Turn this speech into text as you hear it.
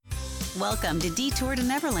Welcome to Detour to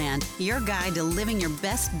Neverland, your guide to living your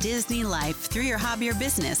best Disney life through your hobby or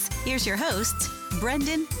business. Here's your hosts,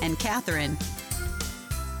 Brendan and Catherine.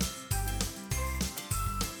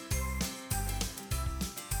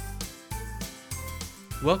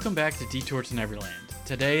 Welcome back to Detour to Neverland.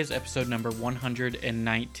 Today is episode number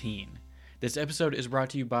 119. This episode is brought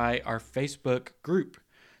to you by our Facebook group.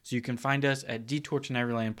 So you can find us at Detour to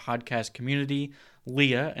Neverland podcast community.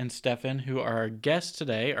 Leah and Stefan, who are our guests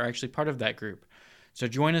today, are actually part of that group. So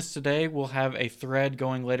join us today. We'll have a thread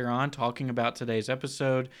going later on talking about today's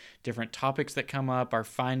episode, different topics that come up, our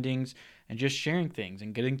findings, and just sharing things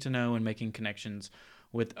and getting to know and making connections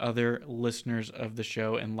with other listeners of the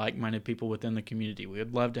show and like-minded people within the community. We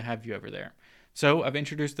would love to have you over there. So I've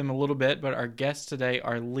introduced them a little bit, but our guests today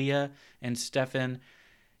are Leah and Stefan.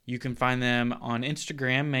 You can find them on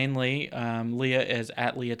Instagram mainly. Leah is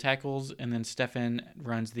at Leah Tackles, and then Stefan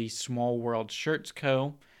runs the Small World Shirts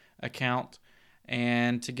Co. account.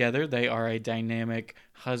 And together they are a dynamic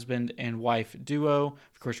husband and wife duo.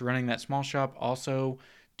 Of course, running that small shop, also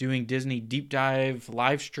doing Disney deep dive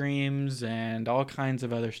live streams and all kinds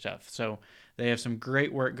of other stuff. So they have some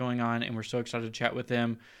great work going on, and we're so excited to chat with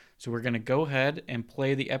them. So we're going to go ahead and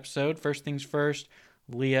play the episode. First things first,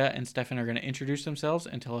 Leah and Stefan are going to introduce themselves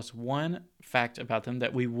and tell us one fact about them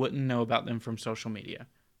that we wouldn't know about them from social media.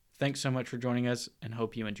 Thanks so much for joining us, and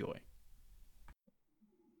hope you enjoy.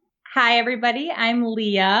 Hi, everybody. I'm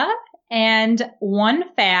Leah. And one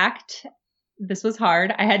fact, this was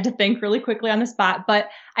hard. I had to think really quickly on the spot, but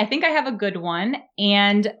I think I have a good one.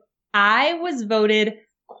 And I was voted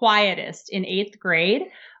quietest in 8th grade,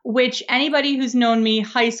 which anybody who's known me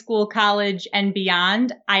high school, college, and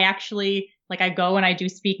beyond, I go and I do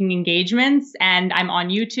speaking engagements, and I'm on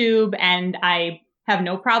YouTube, and I have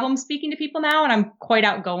no problem speaking to people now, and I'm quite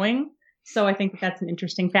outgoing. So I think that's an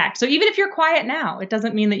interesting fact. So even if you're quiet now, it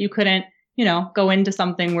doesn't mean that you couldn't, go into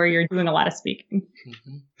something where you're doing a lot of speaking.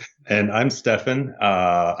 Mm-hmm. And I'm Stefan.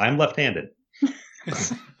 I'm left-handed.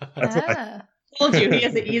 Told you, he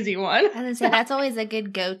has an easy one. I was going to say, that's always a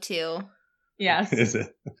good go-to. Yes. Is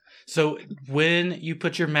it? So when you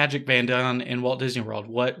put your magic band on in Walt Disney World,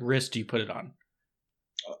 what wrist do you put it on?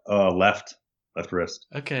 Left wrist.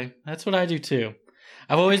 Okay, that's what I do too.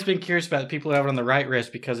 I've always been curious about the people who have it on the right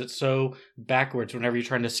wrist because it's so backwards whenever you're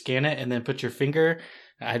trying to scan it and then put your finger.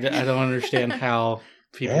 I don't understand how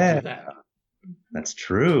people do that. That's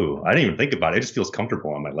true. I didn't even think about it. It just feels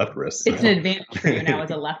comfortable on my left wrist. So. It's an advantage for you now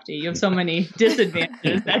as a lefty. You have so many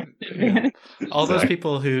disadvantages. That's an advantage. All those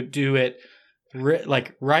people who do it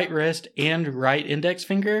like right wrist and right index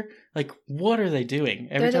finger, like what are they doing?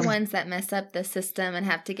 They're the ones that mess up the system and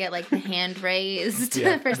have to get like the hand raised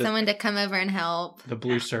for someone to come over and help. The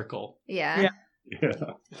blue circle. Yeah.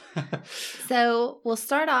 So we'll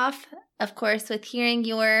start off, of course, with hearing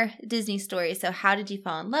your Disney story. So how did you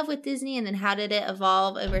fall in love with Disney, and then how did it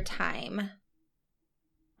evolve over time?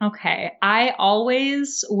 Okay. I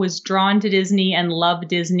always was drawn to Disney and loved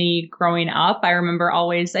Disney growing up. I remember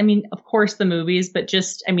always, of course the movies, but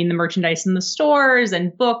just, the merchandise in the stores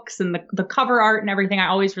and books and the cover art and everything. I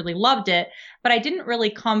always really loved it, but I didn't really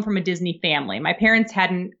come from a Disney family. My parents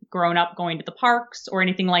hadn't grown up going to the parks or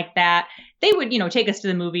anything like that. They would, take us to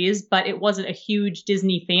the movies, but it wasn't a huge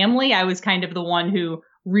Disney family. I was kind of the one who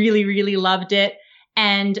really, really loved it.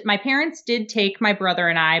 And my parents did take my brother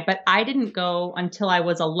and I, but I didn't go until I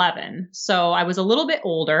was 11. So I was a little bit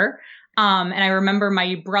older. And I remember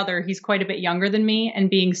my brother, he's quite a bit younger than me, and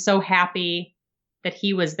being so happy that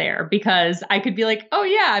he was there because I could be like, oh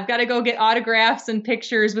yeah, I've got to go get autographs and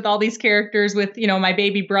pictures with all these characters with, my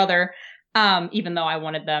baby brother. Even though I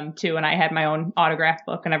wanted them to, and I had my own autograph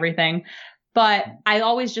book and everything, but I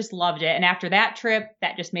always just loved it. And after that trip,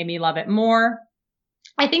 that just made me love it more.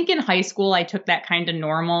 I think in high school, I took that kind of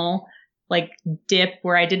normal dip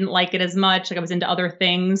where I didn't like it as much. I was into other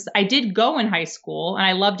things. I did go in high school and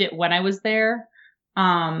I loved it when I was there.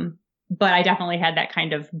 But I definitely had that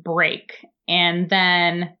kind of break. And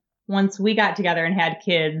then once we got together and had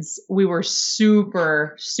kids, we were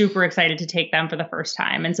super, super excited to take them for the first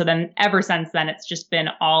time. And so then ever since then, it's just been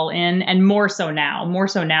all in, and more so now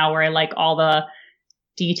where I like all the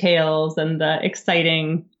details and the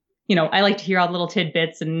exciting, I like to hear all the little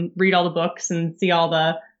tidbits and read all the books and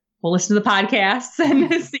listen to the podcasts and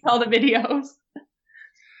see all the videos.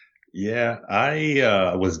 Yeah,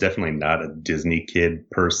 I was definitely not a Disney kid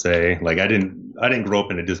per se. I didn't grow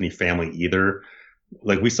up in a Disney family either.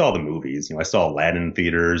 We saw the movies. I saw Aladdin in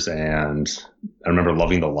theaters, and I remember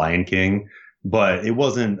loving The Lion King. But it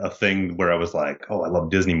wasn't a thing where I was like, oh, I love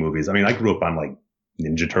Disney movies. I grew up on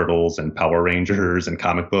Ninja Turtles and Power Rangers and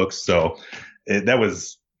comic books. So that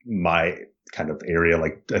was my kind of area,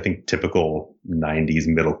 like I think typical 90s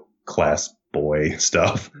middle class boy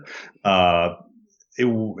stuff. We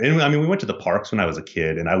went to the parks when I was a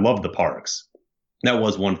kid, and I loved the parks. That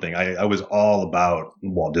was one thing. I was all about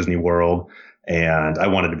Walt Disney World, and I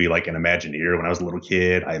wanted to be like an Imagineer when I was a little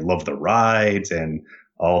kid. I loved the rides and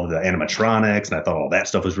all the animatronics, and I thought all that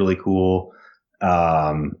stuff was really cool.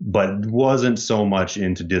 But wasn't so much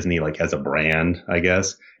into Disney like as a brand, I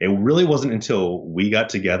guess. It really wasn't until we got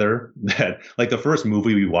together that like the first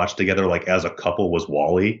movie we watched together like as a couple was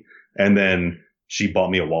WALL-E, and then she bought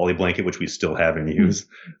me a WALL-E blanket, which we still have and use.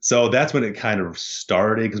 So that's when it kind of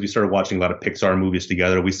started, because we started watching a lot of Pixar movies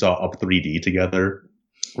together. We saw Up 3D together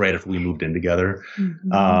right after we moved in together.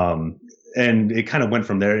 Mm-hmm. And it kind of went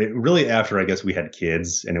from there. It really after, I guess, we had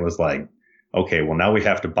kids, and it was like, okay, well, now we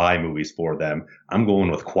have to buy movies for them. I'm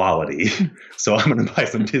going with quality. So I'm going to buy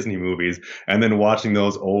some Disney movies. And then watching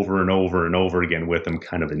those over and over and over again with them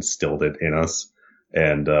kind of instilled it in us.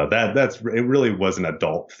 And it really was an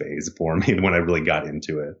adult phase for me when I really got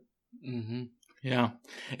into it. Mm-hmm. Yeah.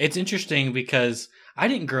 It's interesting because I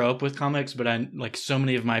didn't grow up with comics, but I like so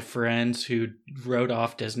many of my friends who wrote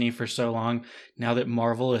off Disney for so long. Now that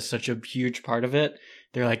Marvel is such a huge part of it,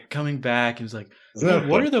 they're like coming back and it's like, hey,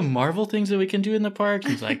 what are the Marvel things that we can do in the park?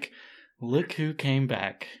 And it's like, look who came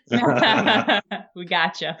back. We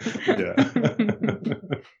gotcha. Yeah.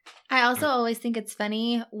 I also always think it's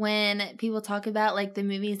funny when people talk about like the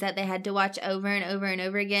movies that they had to watch over and over and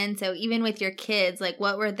over again. So even with your kids, like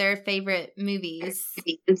what were their favorite movies?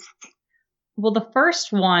 Well, the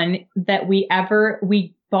first one that we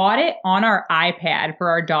bought it on our iPad for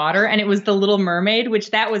our daughter, and it was The Little Mermaid,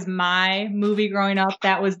 which that was my movie growing up.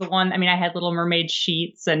 That was the one. I mean, I had Little Mermaid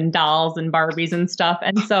sheets and dolls and Barbies and stuff.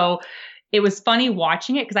 And so it was funny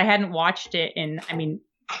watching it because I hadn't watched it in,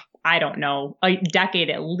 I don't know, a decade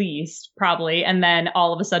at least, probably. And then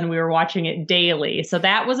all of a sudden we were watching it daily. So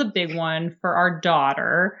that was a big one for our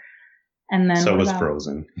daughter. And then so was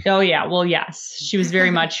Frozen. Oh, yeah. Well, yes. She was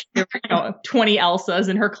very much, 20 Elsas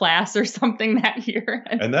in her class or something that year.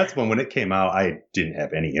 And that's when it came out, I didn't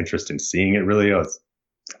have any interest in seeing it really.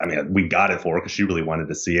 We got it for her because she really wanted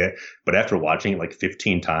to see it. But after watching it like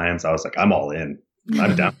 15 times, I was like, I'm all in.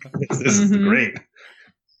 I'm down for this. This is great.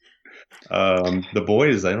 The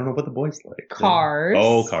boys, I don't know what the boys like. Cars.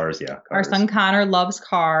 Oh, Cars, yeah. Cars. Our son Connor loves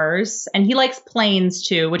Cars, and he likes planes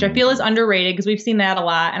too, which I feel is underrated because we've seen that a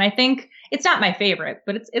lot. And I think it's not my favorite,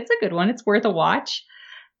 but it's a good one. It's worth a watch.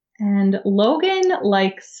 And Logan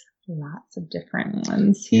likes lots of different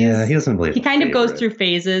ones. He doesn't really. He kind of goes through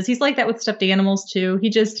phases. He's like that with stuffed animals too. He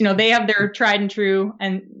just, they have their tried and true,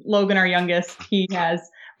 and Logan, our youngest, he has.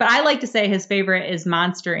 But I like to say his favorite is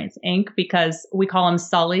Monsters, Inc. because we call him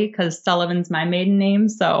Sully because Sullivan's my maiden name.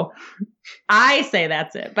 So I say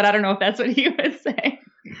that's it, but I don't know if that's what he would say.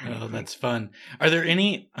 Oh, that's fun. Are there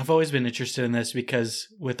any, I've always been interested in this because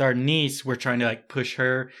with our niece, we're trying to like push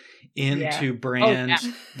her into brands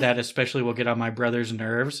that especially will get on my brother's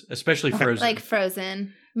nerves, especially Frozen. Like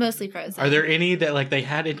Frozen. Mostly Frozen. Are there any that like they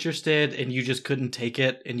had interested and you just couldn't take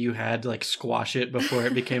it and you had to like squash it before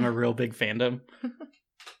it became a real big fandom?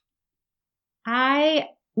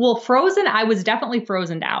 Frozen, I was definitely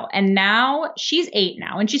Frozened out. And now she's 8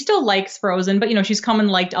 now and she still likes Frozen, but she's come and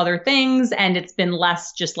liked other things and it's been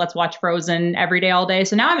less just let's watch Frozen every day, all day.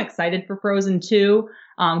 So now I'm excited for Frozen 2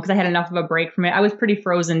 because I had enough of a break from it. I was pretty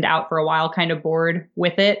Frozened out for a while, kind of bored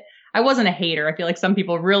with it. I wasn't a hater. I feel like some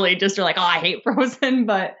people really just are like, oh, I hate Frozen,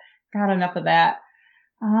 but got enough of that.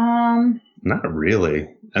 Not really.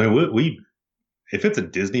 I mean, we if it's a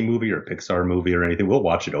Disney movie or a Pixar movie or anything, we'll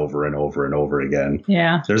watch it over and over and over again.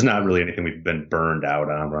 Yeah. There's not really anything we've been burned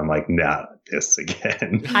out on where I'm like, nah, this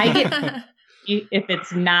again. I get if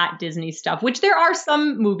it's not Disney stuff, which there are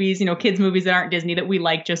some movies, kids movies that aren't Disney that we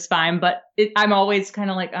like just fine. But I'm always kind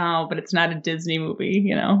of like, oh, but it's not a Disney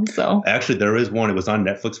movie, so. Actually, there is one. It was on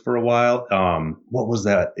Netflix for a while. What was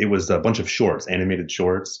that? It was a bunch of shorts, animated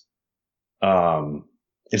shorts.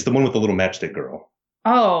 It's the one with the little matchstick girl.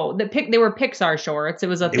 Oh, they were Pixar shorts. It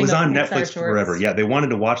was a thing. It was on Pixar Netflix shorts. forever. Yeah, they wanted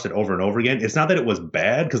to watch it over and over again. It's not that it was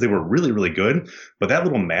bad because they were really, really good, but that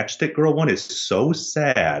little matchstick girl one is so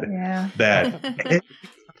sad that every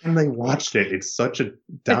time they watched it, it's such a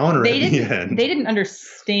downer at the end. They didn't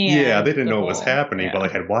understand. Yeah, they didn't know what was happening, but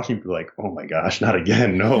like I'd watch them be like, oh my gosh, not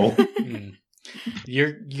again, no.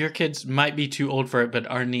 Your kids might be too old for it, but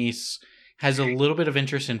our niece has a little bit of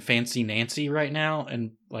interest in Fancy Nancy right now,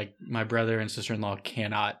 and like my brother and sister-in-law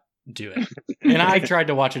cannot do it. And I've tried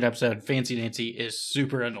to watch an episode. Fancy Nancy is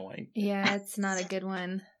super annoying. Yeah, it's not a good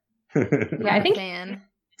one. Yeah, I think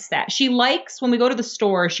that. She likes, when we go to the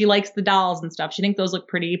store, she likes the dolls and stuff. She thinks those look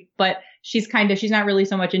pretty, but she's not really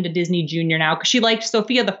so much into Disney Junior now, because she liked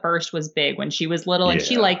Sophia the First was big when she was little, and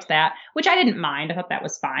she liked that, which I didn't mind. I thought that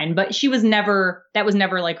was fine, but that was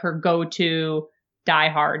never like her go-to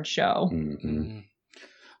diehard show. Mm-hmm.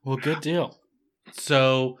 Well, good deal.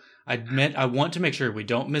 So I want to make sure we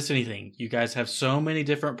don't miss anything. You guys have so many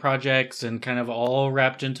different projects and kind of all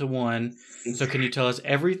wrapped into one. So can you tell us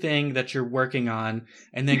everything that you're working on,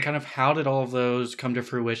 and then kind of how did all of those come to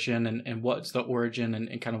fruition, and what's the origin,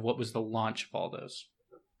 and kind of what was the launch of all those?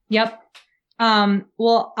 Yep.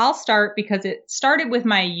 Well, I'll start because it started with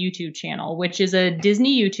my YouTube channel, which is a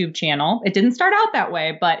Disney YouTube channel. It didn't start out that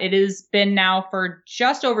way, but it has been now for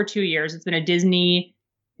just over 2 years. It's been a Disney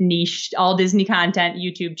niche, all Disney content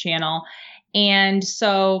YouTube channel. And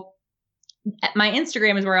so my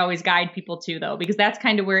Instagram is where I always guide people to, though, because that's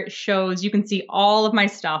kind of where it shows. You can see all of my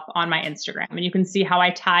stuff on my Instagram, and you can see how I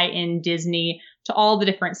tie in Disney to all the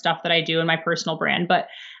different stuff that I do in my personal brand. But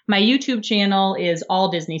my YouTube channel is all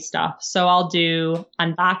Disney stuff. So I'll do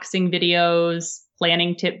unboxing videos,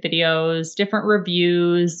 planning tip videos, different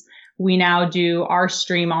reviews. We now do our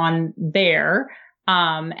stream on there.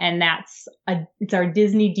 And it's our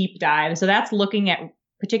Disney deep dive. So that's looking at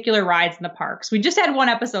particular rides in the parks. We just had one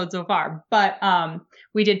episode so far, but,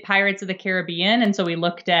 we did Pirates of the Caribbean. And so we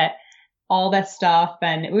looked at all that stuff,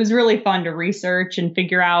 and it was really fun to research and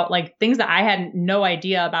figure out like things that I had no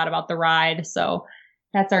idea about the ride. So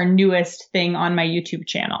that's our newest thing on my YouTube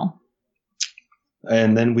channel.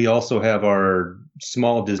 And then we also have our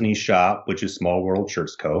small Disney shop, which is Small World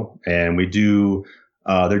Shirts Co. And we do,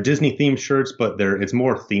 they're Disney themed shirts, but it's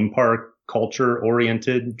more theme park culture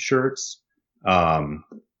oriented shirts.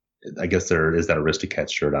 I guess there is that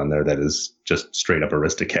Aristocats shirt on there that is just straight up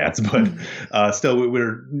Aristocats, but still,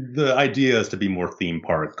 the idea is to be more theme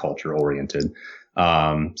park culture oriented.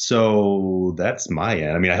 So that's my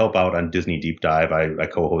end. I mean, I help out on Disney Deep Dive. I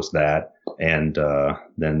co-host that, and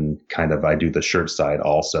then kind of I do the shirt side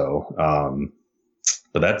also.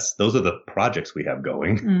 But those are the projects we have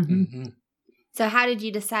going. Mm-hmm. Mm-hmm. So how did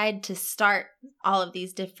you decide to start all of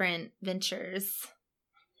these different ventures?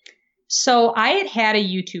 So I had a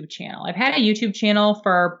YouTube channel. I've had a YouTube channel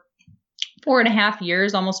for 4.5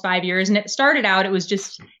 years, almost 5 years. And it started out, it was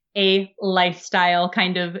just a lifestyle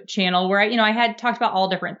kind of channel where I had talked about all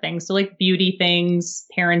different things. So like beauty things,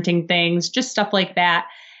 parenting things, just stuff like that.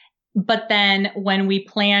 But then when we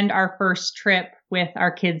planned our first trip with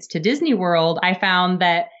our kids to Disney World, I found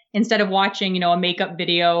that instead of watching, a makeup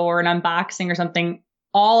video or an unboxing or something,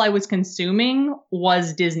 all I was consuming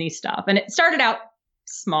was Disney stuff. And it started out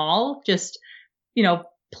small, just,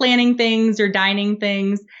 planning things or dining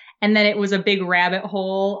things. And then it was a big rabbit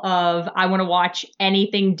hole of, I want to watch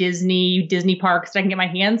anything Disney parks that I can get my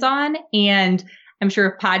hands on. And I'm sure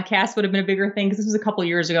if podcasts would have been a bigger thing, because this was a couple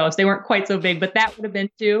years ago, so they weren't quite so big, but that would have been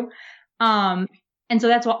too. And so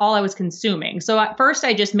that's all I was consuming. So at first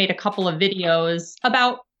I just made a couple of videos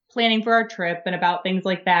about planning for our trip and about things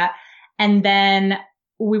like that. And then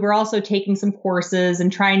we were also taking some courses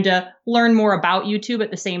and trying to learn more about YouTube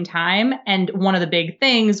at the same time. And one of the big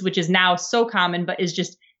things, which is now so common, but is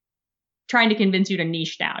just trying to convince you to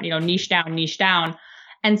niche down, niche down.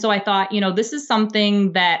 And so I thought, this is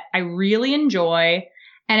something that I really enjoy.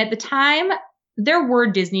 And at the time, there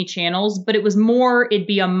were Disney channels, but it'd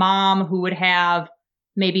be a mom who would have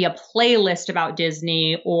maybe a playlist about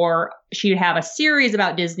Disney, or she'd have a series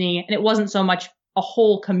about Disney. And it wasn't so much a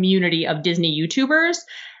whole community of Disney YouTubers.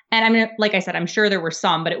 And I mean, like I said, I'm sure there were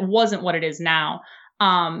some, but it wasn't what it is now.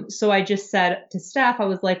 So I just said to Steph, I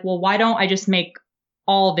was like, well, why don't I just make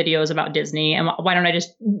all videos about Disney? And why don't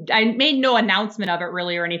I made no announcement of it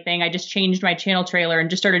really or anything. I just changed my channel trailer and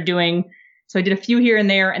just started so I did a few here and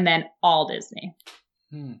there, and then all Disney.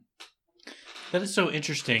 That is so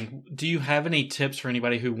interesting. Do you have any tips for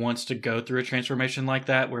anybody who wants to go through a transformation like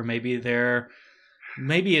that, where maybe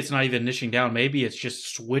it's not even niching down, maybe it's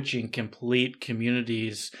just switching complete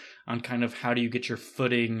communities on kind of how do you get your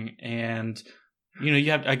footing? And,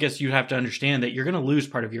 I guess you have to understand that you're going to lose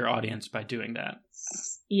part of your audience by doing that.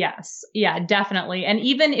 Yes. Yeah, definitely. And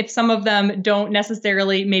even if some of them don't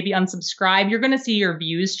necessarily maybe unsubscribe, you're going to see your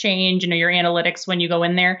views change, your analytics when you go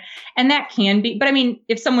in there. And that can be, but I mean,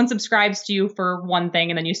 if someone subscribes to you for one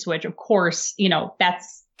thing and then you switch, of course,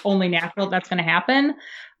 that's only natural. That's going to happen.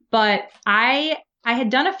 But I had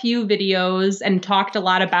done a few videos and talked a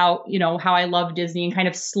lot about, how I love Disney and kind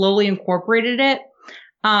of slowly incorporated it.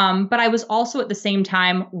 But I was also at the same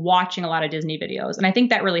time watching a lot of Disney videos. And I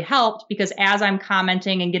think that really helped, because as I'm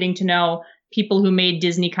commenting and getting to know people who made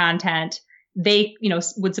Disney content, they,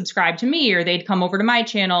 would subscribe to me or they'd come over to my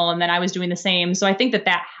channel and then I was doing the same. So I think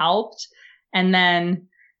that helped. And then,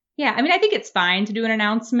 yeah, I mean, I think it's fine to do an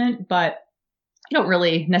announcement, but you don't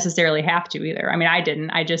really necessarily have to either. I mean, I didn't.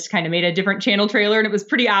 I just kind of made a different channel trailer and it was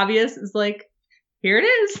pretty obvious. It's like, here it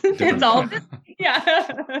is. It's all, yeah.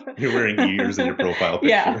 You're wearing ears in your profile picture.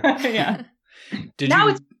 Yeah.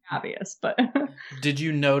 It's obvious, but did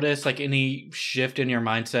you notice like any shift in your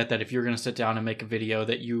mindset that if you're going to sit down and make a video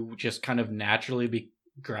that you just kind of naturally be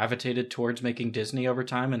gravitated towards making Disney over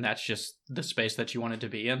time, and that's just the space that you wanted to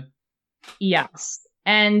be in? Yes.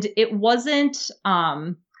 And it wasn't,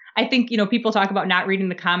 I think, people talk about not reading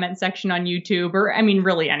the comment section on YouTube or, I mean,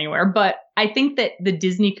 really anywhere, but I think that the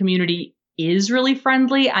Disney community is really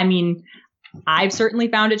friendly. I mean, I've certainly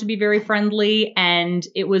found it to be very friendly, and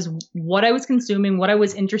it was what I was consuming, what I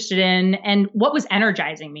was interested in, and what was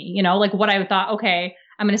energizing me, like what I thought, okay,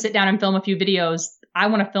 I'm going to sit down and film a few videos. I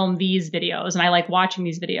want to film these videos and I like watching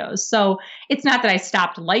these videos. So it's not that I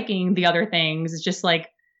stopped liking the other things. It's just like,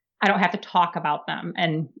 I don't have to talk about them.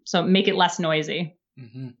 And so make it less noisy.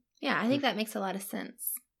 Mm-hmm. Yeah, I think that makes a lot of sense.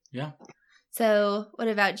 Yeah. So what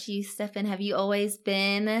about you, Stefan? Have you always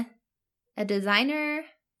been a designer?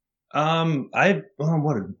 It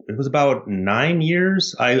was about 9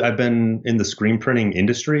 years. I've been in the screen printing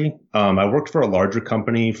industry. I worked for a larger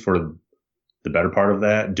company for the better part of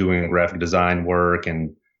that, doing graphic design work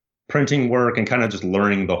and printing work and kind of just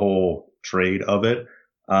learning the whole trade of it.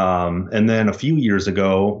 And then a few years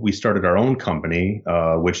ago, we started our own company,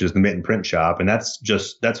 which is the Mitten Print Shop. And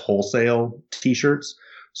that's wholesale t-shirts.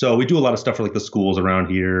 So we do a lot of stuff for like the schools around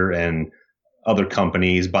here and other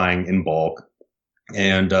companies buying in bulk.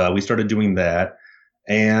 And we started doing that.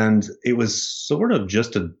 And it was sort of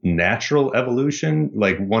just a natural evolution.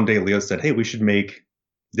 Like one day Leah said, hey, we should make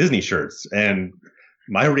Disney shirts. And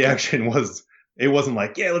my reaction was, it wasn't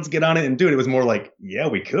like, yeah, let's get on it and do it. It was more like, yeah,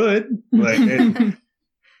 we could. Like,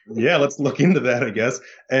 yeah, let's look into that, I guess.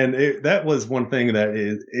 And that was one thing that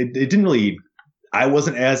it didn't really, I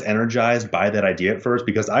wasn't as energized by that idea at first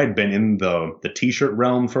because I'd been in the t-shirt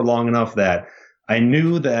realm for long enough that I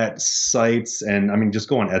knew that sites, and I mean, just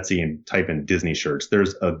go on Etsy and type in Disney shirts.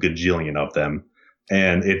 There's a gajillion of them.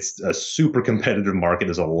 And it's a super competitive market.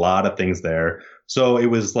 There's a lot of things there. So it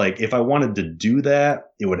was like, if I wanted to do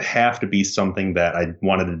that, it would have to be something that I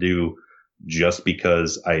wanted to do just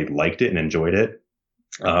because I liked it and enjoyed it.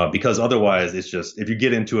 Because otherwise, it's just, if you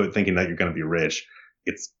get into it thinking that you're going to be rich,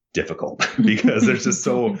 it's difficult because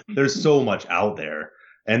there's so much out there.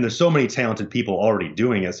 And there's so many talented people already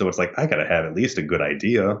doing it. So it's like, I got to have at least a good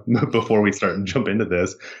idea before we start and jump into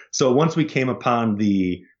this. So once we came upon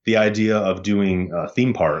the idea of doing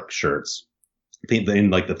theme park shirts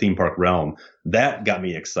in like the theme park realm, that got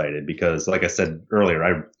me excited because like I said earlier,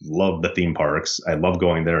 I love the theme parks. I love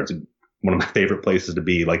going there. It's one of my favorite places to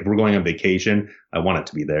be. Like if we're going on vacation, I want it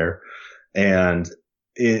to be there. And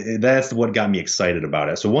that's what got me excited about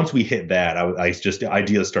it. So once we hit that, the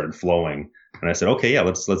ideas started flowing. And I said, okay, yeah,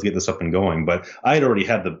 let's get this up and going. But I had already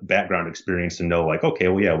had the background experience to know like, okay,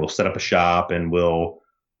 well, yeah, we'll set up a shop and we'll,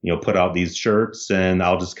 put out these shirts and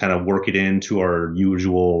I'll just kind of work it into our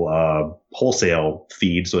usual wholesale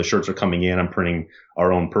feed. So the shirts are coming in. I'm printing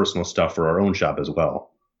our own personal stuff for our own shop as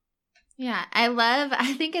well. Yeah,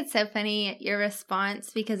 I think it's so funny, your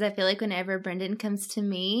response, because I feel like whenever Brendan comes to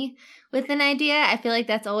me with an idea, I feel like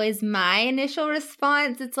that's always my initial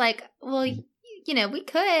response. It's like, well, we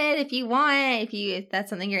could if you want, if that's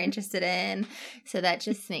something you're interested in. So that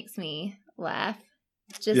just makes me laugh.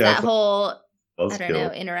 Just that whole, I don't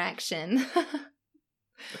know, interaction.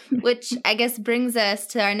 Which I guess brings us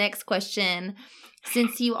to our next question.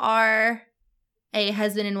 Since you are a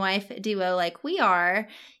husband and wife duo like we are,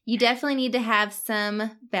 you definitely need to have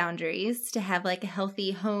some boundaries to have like a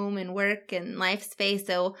healthy home and work and life space.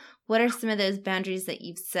 So what are some of those boundaries that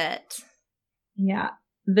you've set? Yeah,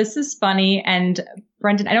 this is funny. And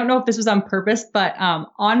Brendan, I don't know if this was on purpose, but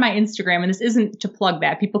on my Instagram, and this isn't to plug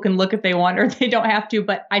that, people can look if they want or they don't have to,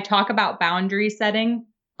 but I talk about boundary setting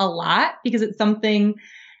a lot because it's something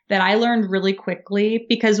that I learned really quickly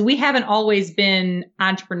because we haven't always been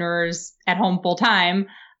entrepreneurs at home full time.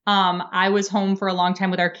 I was home for a long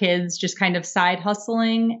time with our kids, just kind of side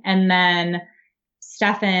hustling. And then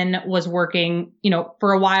Stefan was working,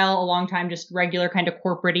 for a while, a long time, just regular kind of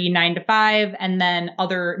corporate-y 9 to 5, and then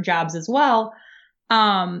other jobs as well.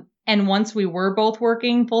 And once we were both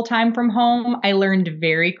working full time from home, I learned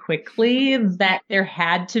very quickly that there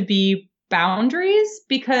had to be boundaries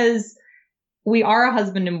because we are a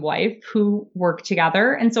husband and wife who work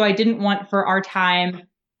together. And so I didn't want for our time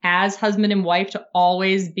as husband and wife to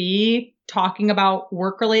always be talking about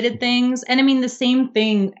work-related things. And I mean, the same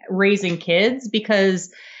thing raising kids,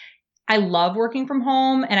 because I love working from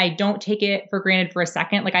home and I don't take it for granted for a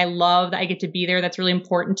second. Like, I love that I get to be there. That's really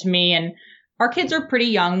important to me. And our kids are pretty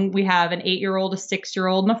young. We have an 8-year-old, a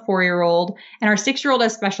 6-year-old, and a 4-year-old. And our 6-year-old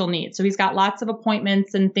has special needs. So he's got lots of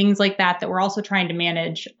appointments and things like that we're also trying to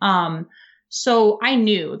manage. So I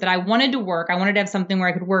knew that I wanted to work. I wanted to have something where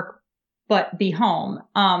I could work, but be home.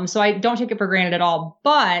 So I don't take it for granted at all.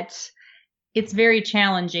 But it's very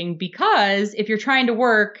challenging, because if you're trying to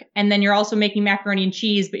work and then you're also making macaroni and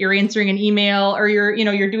cheese, but you're answering an email, or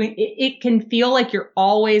you're doing, it can feel like you're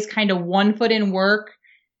always kind of one foot in work,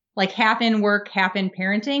 like half in work, half in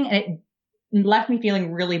parenting. And it left me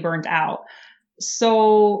feeling really burnt out.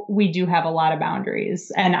 So we do have a lot of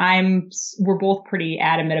boundaries, and we're both pretty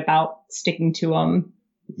adamant about sticking to them.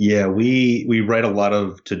 Yeah, we write a lot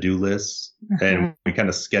of to-do lists, and we kind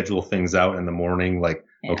of schedule things out in the morning. Like,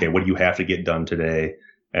 okay, what do you have to get done today?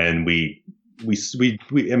 And we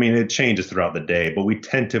I mean, it changes throughout the day, but we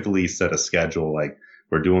tentatively set a schedule. Like,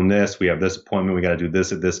 we're doing this, we have this appointment, we got to do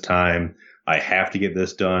this at this time. I have to get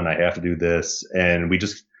this done. I have to do this. And we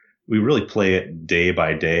really play it day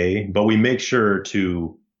by day, but we make sure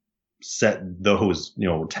to set those,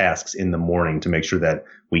 tasks in the morning to make sure that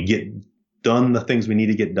we get done the things we need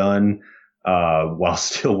to get done, while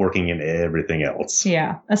still working in everything else.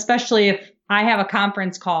 Yeah. Especially if I have a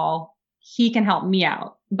conference call, he can help me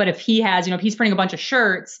out. But if he has, if he's printing a bunch of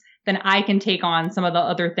shirts, then I can take on some of the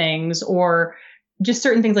other things, or just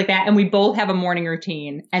certain things like that. And we both have a morning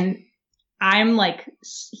routine, and I'm like,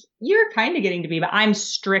 you're kind of getting to be, but I'm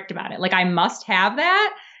strict about it. Like, I must have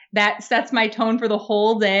that. That sets my tone for the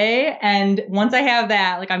whole day. And once I have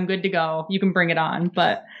that, like, I'm good to go. You can bring it on.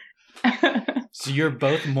 But so you're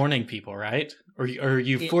both morning people, right? Or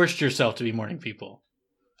you forced yourself to be morning people?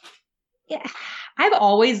 Yeah, I've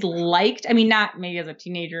always liked, not maybe as a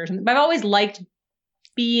teenager or something, but I've always liked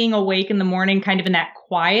being awake in the morning, kind of in that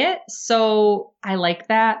quiet. So I like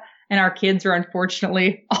that. And our kids are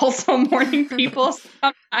unfortunately also morning people.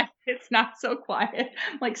 Sometimes it's not so quiet.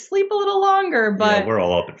 Like, sleep a little longer, but yeah, we're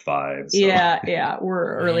all up at 5. So. Yeah,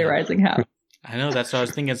 we're early rising house. I know, that's what I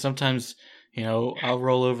was thinking. Sometimes, I'll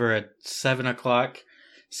roll over at 7:00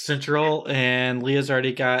 Central, and Leah's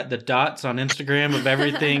already got the dots on Instagram of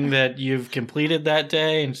everything that you've completed that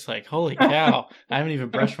day, and it's like, holy cow, I haven't even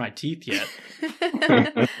brushed my teeth yet.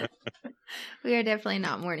 We are definitely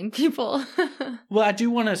not morning people. Well, I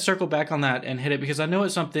do want to circle back on that and hit it, because I know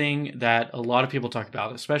it's something that a lot of people talk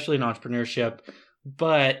about, especially in entrepreneurship,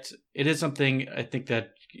 but it is something I think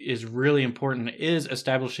that is really important, is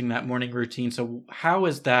establishing that morning routine. So how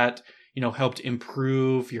is that, helped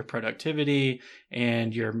improve your productivity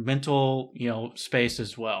and your mental, space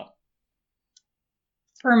as well?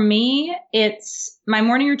 For me, my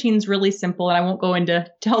morning routine is really simple, and I won't go into,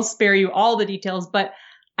 I'll spare you all the details, but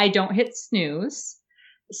I don't hit snooze.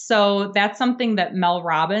 So that's something that Mel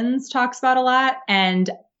Robbins talks about a lot. And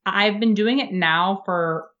I've been doing it now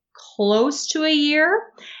for close to a year,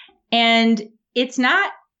 and it's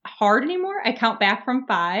not hard anymore. I count back from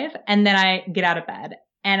 5, and then I get out of bed,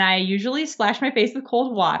 and I usually splash my face with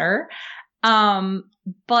cold water.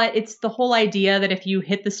 But it's the whole idea that if you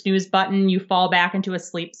hit the snooze button, you fall back into a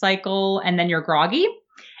sleep cycle, and then you're groggy.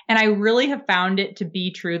 And I really have found it to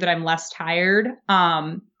be true that I'm less tired.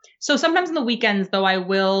 So sometimes on the weekends, though, I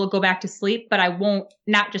will go back to sleep, but I won't,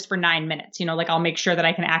 not just for 9 minutes, I'll make sure that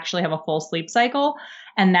I can actually have a full sleep cycle.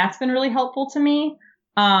 And that's been really helpful to me.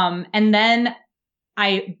 And then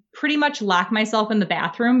I pretty much lock myself in the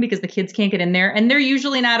bathroom, because the kids can't get in there, and they're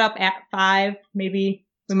usually not up at 5. Maybe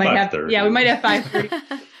we might have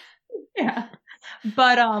 5:30. Yeah.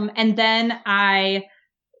 But, and then I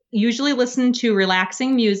usually listen to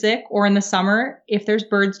relaxing music, or in the summer, if there's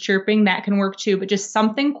birds chirping, that can work too, but just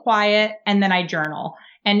something quiet. And then I journal,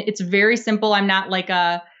 and it's very simple. I'm not like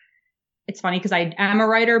it's funny because I am a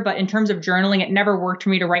writer, but in terms of journaling, it never worked for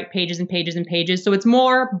me to write pages and pages and pages. So it's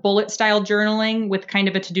more bullet style journaling with kind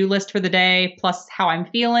of a to-do list for the day, plus how I'm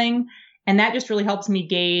feeling. And that just really helps me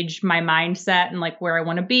gauge my mindset and like where I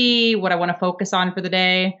want to be, what I want to focus on for the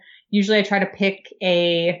day. Usually I try to pick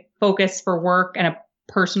a focus for work and a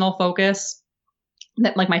personal focus,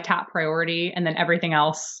 that like my top priority, and then everything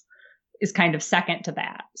else is kind of second to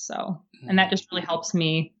that. So, and that just really helps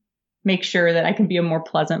me make sure that I can be a more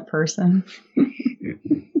pleasant person.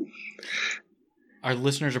 Our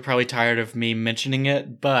listeners are probably tired of me mentioning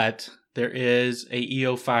it, but there is a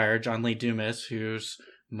EO Fire, John Lee Dumas, who's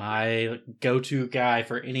my go-to guy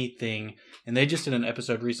for anything. And they just did an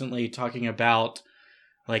episode recently talking about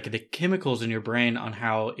like the chemicals in your brain on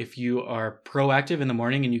how if you are proactive in the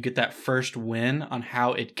morning and you get that first win on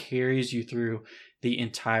how it carries you through the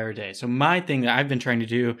entire day. So my thing that I've been trying to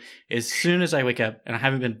do is as soon as I wake up, and I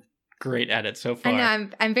haven't been great at it so far. I know,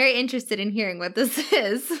 I'm very interested in hearing what this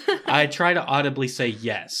is. I try to audibly say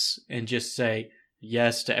yes and just say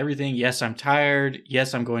yes to everything. Yes, I'm tired.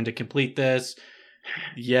 Yes, I'm going to complete this.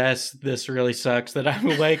 Yes, this really sucks that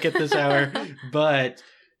I'm awake at this hour, but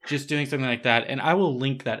just doing something like that. And I will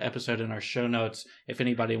link that episode in our show notes if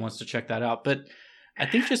anybody wants to check that out. But I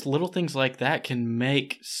think just little things like that can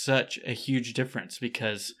make such a huge difference,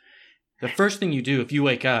 because the first thing you do if you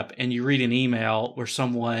wake up and you read an email where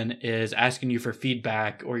someone is asking you for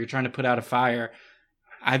feedback or you're trying to put out a fire,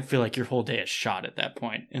 I feel like your whole day is shot at that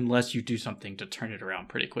point, unless you do something to turn it around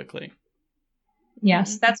pretty quickly.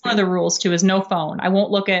 Yes, that's one of the rules too, is no phone. I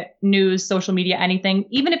won't look at news, social media, anything,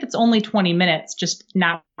 even if it's only 20 minutes, just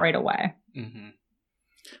not right away. Mm-hmm.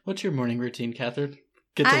 What's your morning routine, Catherine?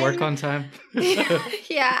 Get to work on time?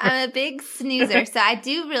 Yeah, I'm a big snoozer, so I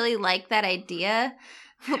do really like that idea.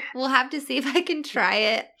 We'll have to see if I can try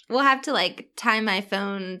it. We'll have to like tie my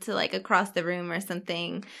phone to like across the room or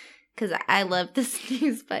something, because I love the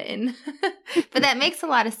snooze button. But that makes a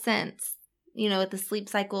lot of sense, you know, with the sleep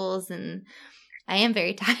cycles, and I am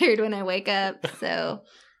very tired when I wake up, so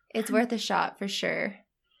it's worth a shot for sure.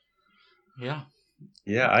 Yeah.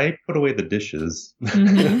 Yeah, I put away the dishes.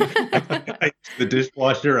 Mm-hmm. I use the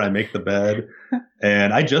dishwasher, I make the bed,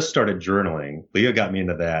 and I just started journaling. Leah got me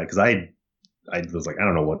into that because I was like, I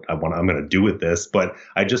don't know what I'm going to do with this, but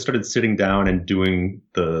I just started sitting down and doing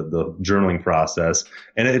the journaling process.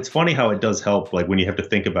 And it's funny how it does help, like when you have to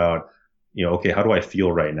think about, you know, okay, how do I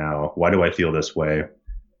feel right now? Why do I feel this way?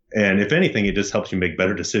 And if anything, it just helps you make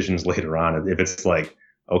better decisions later on. If it's like,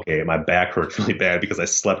 okay, my back hurts really bad because I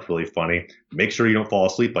slept really funny, make sure you don't fall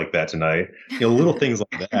asleep like that tonight. You know, little things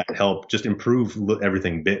like that help just improve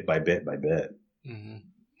everything bit by bit by bit.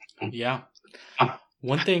 Mm-hmm. Yeah.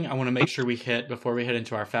 One thing I want to make sure we hit before we head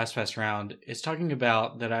into our Fast round is talking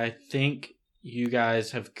about that I think you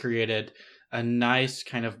guys have created a nice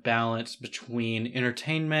kind of balance between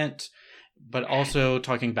entertainment, but also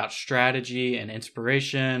talking about strategy and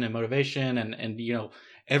inspiration and motivation and you know,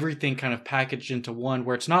 everything kind of packaged into one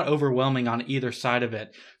where it's not overwhelming on either side of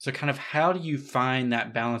it. So kind of how do you find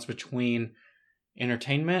that balance between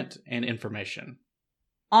entertainment and information?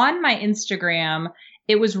 On my Instagram,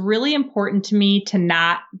 it was really important to me to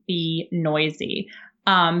not be noisy,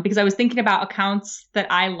 because I was thinking about accounts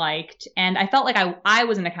that I liked, and I felt like I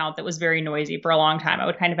was an account that was very noisy for a long time. I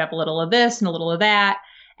would kind of have a little of this and a little of that.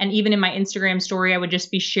 And even in my Instagram story, I would just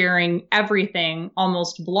be sharing everything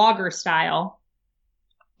almost blogger style.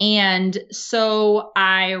 And so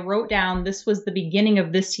I wrote down, this was the beginning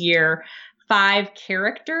of this year, 5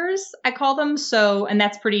 characters, I call them. So, and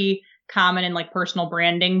that's pretty common in like personal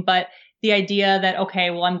branding, but the idea that, okay,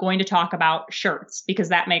 well, I'm going to talk about shirts because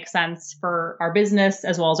that makes sense for our business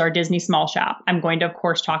as well as our Disney small shop. I'm going to, of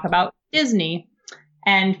course, talk about Disney.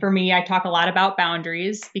 And for me, I talk a lot about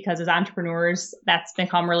boundaries because as entrepreneurs, that's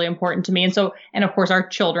become really important to me. And so, and of course, our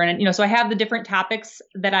children, and, you know, so I have the different topics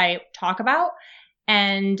that I talk about.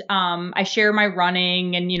 And I share my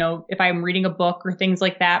running and, you know, if I'm reading a book or things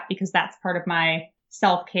like that, because that's part of my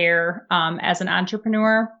self-care as an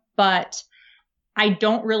entrepreneur. But I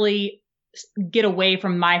don't really get away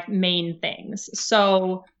from my main things.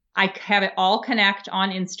 So I have it all connect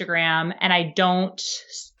on Instagram and I don't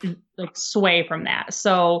like sway from that.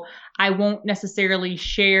 So I won't necessarily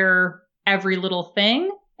share every little thing.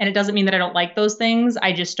 And it doesn't mean that I don't like those things.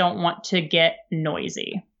 I just don't want to get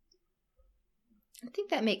noisy. I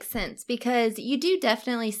think that makes sense because you do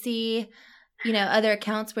definitely see, you know, other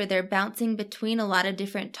accounts where they're bouncing between a lot of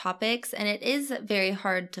different topics and it is very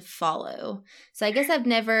hard to follow. So I guess I've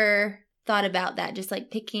never thought about that, just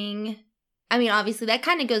like picking, I mean, obviously that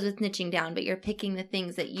kind of goes with niching down, but you're picking the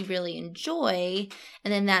things that you really enjoy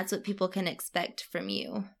and then that's what people can expect from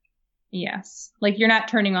you. Yes. Like you're not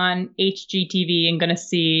turning on HGTV and going to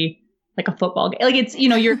see like a football game. Like it's, you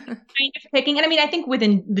know, you're kind of picking. And I mean, I think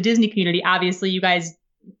within the Disney community, obviously you guys,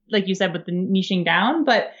 like you said, with the niching down,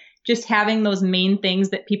 but just having those main things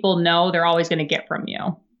that people know they're always going to get from you.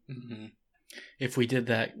 Mm-hmm. If we did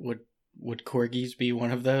that, would corgis be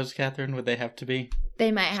one of those, Catherine? Would they have to be?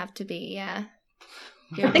 They might have to be, yeah.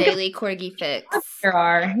 Your daily corgi fix. There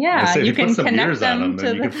are, yeah. You can put some connect ears them on them, to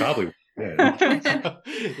then you could probably. Yeah.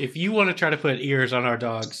 If you want to try to put ears on our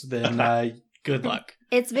dogs, then good luck.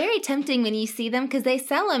 It's very tempting when you see them because they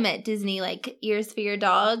sell them at Disney, like ears for your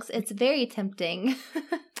dogs. It's very tempting.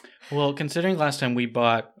 Well, considering last time we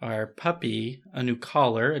bought our puppy a new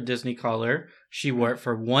collar, a Disney collar, she wore it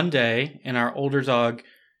for one day, and our older dog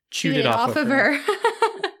chewed it off of her.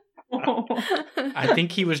 I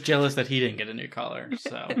think he was jealous that he didn't get a new collar.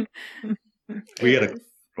 So we had a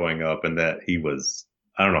growing up, and that he was,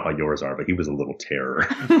 I don't know how yours are, but he was a little terror.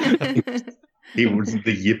 He was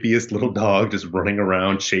the yippiest little dog, just running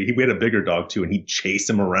around. We had a bigger dog too, and he'd chase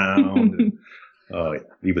him around. And,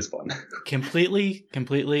 he was fun.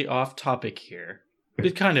 Completely off topic here.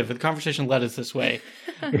 But kind of, the conversation led us this way.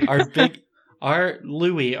 Our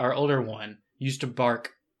Louie, our older one, used to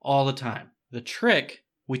bark all the time. The trick,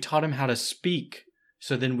 we taught him how to speak,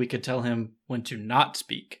 so then we could tell him when to not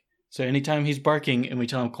speak. So anytime he's barking and we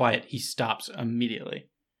tell him quiet, he stops immediately.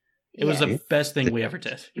 It was the best thing we ever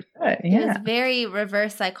did. It was very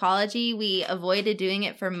reverse psychology. We avoided doing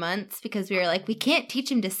it for months because we were like, we can't teach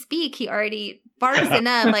him to speak. He already barks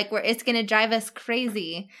enough. Like, it's going to drive us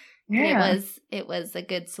crazy. Yeah. And it was a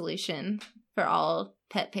good solution for all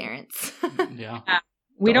pet parents. Yeah.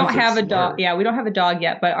 We don't have a dog. Yeah, we don't have a dog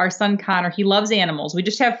yet, but our son Connor, he loves animals. We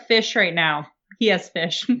just have fish right now. He has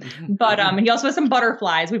fish, but he also has some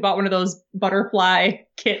butterflies. We bought one of those butterfly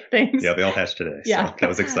kit things. Yeah, they all hatched today. Yeah, so that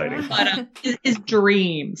was exciting. But his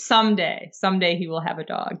dream someday he will have a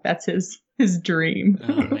dog. That's his dream.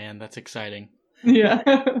 Oh man, that's exciting. Yeah.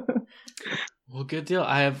 Well, good deal.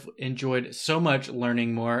 I have enjoyed so much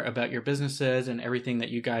learning more about your businesses and everything that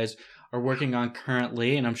you guys are working on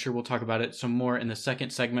currently, and I'm sure we'll talk about it some more in the second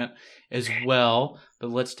segment as well. But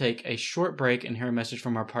let's take a short break and hear a message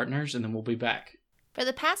from our partners, and then we'll be back. For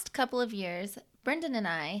the past couple of years, Brendan and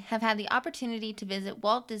I have had the opportunity to visit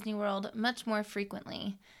Walt Disney World much more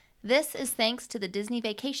frequently. This is thanks to the Disney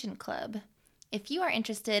Vacation Club. If you are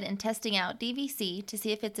interested in testing out DVC to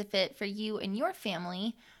see if it's a fit for you and your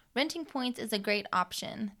family, renting points is a great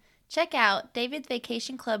option. Check out David's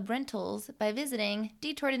Vacation Club rentals by visiting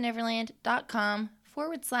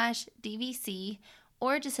detourtoneverland.com/DVC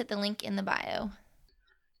or just hit the link in the bio.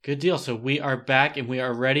 Good deal. So we are back and we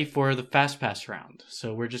are ready for the Fast Pass round.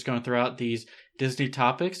 So we're just going to throw out these Disney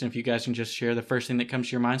topics, and if you guys can just share the first thing that comes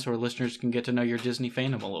to your mind so our listeners can get to know your Disney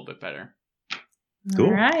fandom a little bit better. Cool.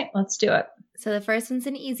 All right, let's do it. So the first one's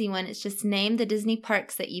an easy one. It's just name the Disney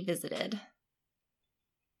parks that you visited.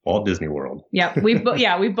 Walt Disney World. Yeah, we've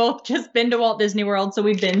both just been to Walt Disney World, so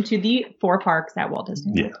we've been to the 4 parks at Walt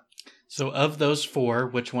Disney World. Yeah. So of those 4,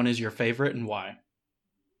 which one is your favorite and why?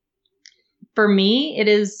 For me, it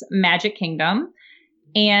is Magic Kingdom,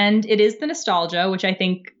 and it is the nostalgia, which I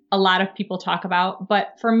think a lot of people talk about.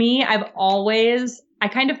 But for me, I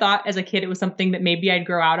kind of thought as a kid it was something that maybe I'd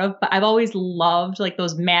grow out of, but I've always loved like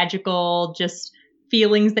those magical just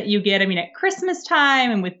feelings that you get. I mean, at Christmas time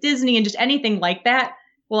and with Disney and just anything like that.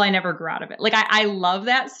 Well, I never grew out of it. Like, I love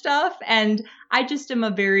that stuff. And I just am a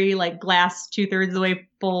very, like, glass 2/3 of the way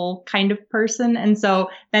full kind of person. And so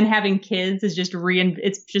then having kids is just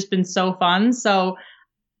it's just been so fun. So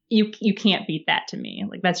you can't beat that to me.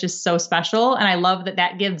 Like, that's just so special. And I love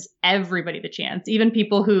that gives everybody the chance, even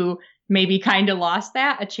people who maybe kind of lost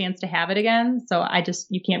that, a chance to have it again. So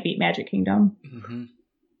you can't beat Magic Kingdom. Mm-hmm.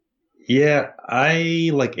 Yeah,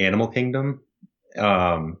 I like Animal Kingdom.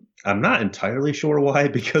 I'm not entirely sure why,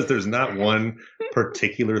 because there's not one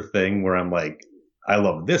particular thing where I'm like, I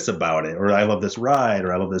love this about it, or I love this ride,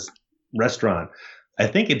 or I love this restaurant. I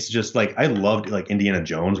think it's just like, I loved like Indiana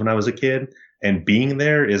Jones when I was a kid, and being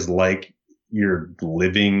there is like you're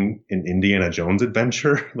living an Indiana Jones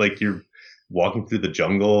adventure. Like you're walking through the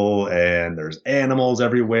jungle and there's animals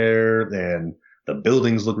everywhere and the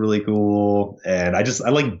buildings look really cool. And I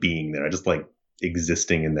like being there. I just like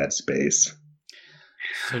existing in that space.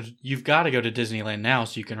 So you've got to go to Disneyland now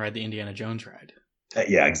so you can ride the Indiana Jones ride.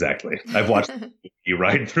 Yeah, exactly. I've watched the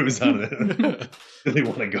ride throughs on it. Really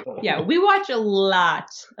want to go. Yeah, we watch a lot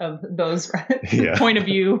of those point of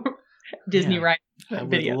view Disney ride videos. I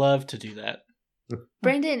would love to do that.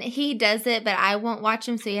 Brendan, he does it, but I won't watch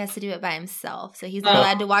him, so he has to do it by himself. So he's not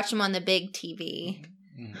allowed to watch him on the big TV.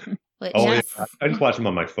 Which yeah. I just watch him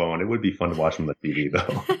on my phone. It would be fun to watch him on the TV,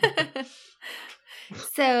 though.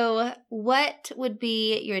 So, what would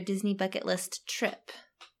be your Disney bucket list trip?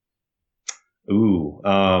 Ooh,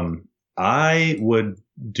 I would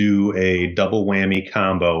do a double whammy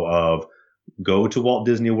combo of go to Walt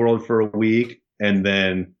Disney World for a week and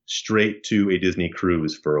then straight to a Disney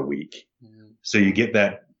cruise for a week. Mm. So you get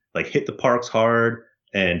that, like, hit the parks hard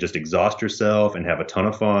and just exhaust yourself and have a ton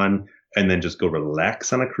of fun, and then just go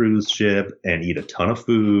relax on a cruise ship and eat a ton of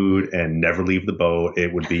food and never leave the boat.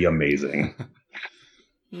 It would be amazing.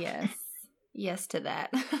 Yes to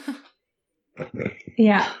that.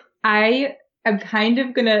 Yeah, I am kind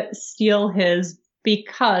of going to steal his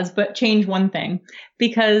but change one thing,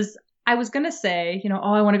 because I was going to say,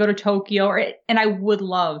 I want to go to Tokyo, and I would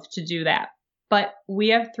love to do that. But we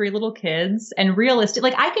have 3 little kids, and realistic,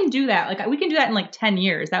 like I can do that. Like we can do that in like 10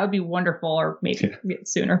 years. That would be wonderful, or maybe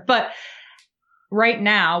sooner. But right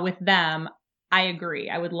now with them, I agree.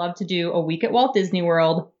 I would love to do a week at Walt Disney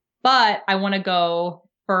World, but I want to go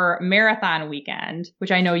for marathon weekend,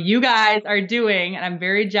 which I know you guys are doing, and I'm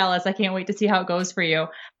very jealous. I can't wait to see how it goes for you.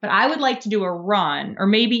 But I would like to do a run, or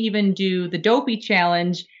maybe even do the Dopey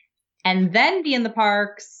Challenge, and then be in the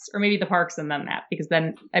parks, or maybe the parks and then that, because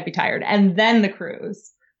then I'd be tired, and then the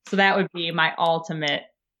cruise. So that would be my ultimate.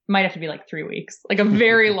 Might have to be like 3 weeks, like a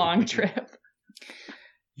very long trip.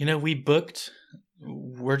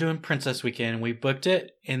 We're doing Princess Weekend. We booked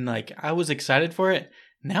it, and like I was excited for it.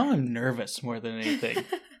 Now I'm nervous more than anything.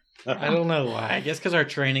 I don't know why. I guess because our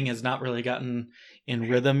training has not really gotten in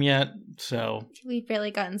rhythm yet. So we've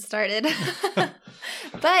barely gotten started.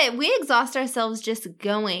 But we exhaust ourselves just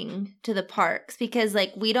going to the parks because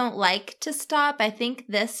like we don't like to stop. I think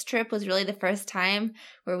this trip was really the first time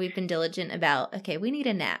where we've been diligent about, okay, we need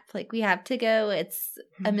a nap. Like we have to go. It's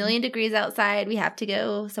a million degrees outside. We have to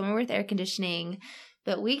go somewhere with air conditioning.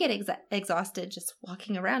 But we get exhausted just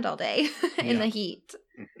walking around all day in the heat.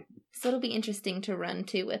 So it'll be interesting to run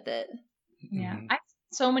too with it. Yeah. I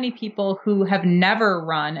so many people who have never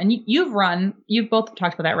run, and you've both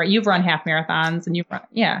talked about that, right? You've run half marathons and you've run,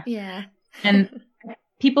 yeah. And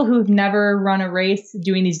people who've never run a race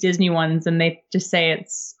doing these Disney ones, and they just say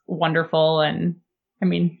it's wonderful. And I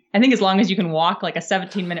mean, I think as long as you can walk like a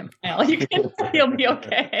 17-minute mile, you'll be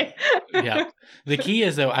okay. Yeah. The key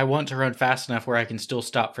is though, I want to run fast enough where I can still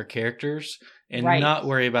stop for characters and not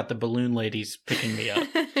worry about the balloon ladies picking me up.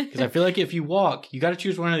 Because I feel like if you walk, you got to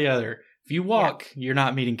choose one or the other. If you walk, you're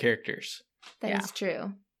not meeting characters. That is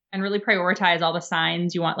true. And really prioritize all the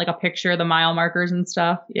signs. You want like a picture of the mile markers and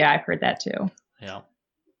stuff. Yeah, I've heard that too. Yeah.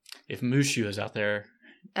 If Mushu is out there.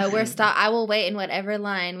 I will wait in whatever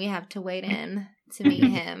line we have to wait in to meet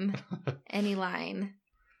him. Any line.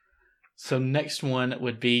 So next one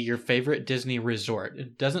would be your favorite Disney resort.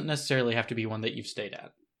 It doesn't necessarily have to be one that you've stayed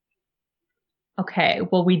at. Okay.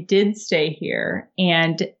 Well, we did stay here,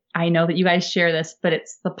 and I know that you guys share this, but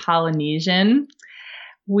it's the Polynesian.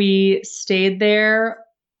 We stayed there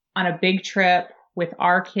on a big trip with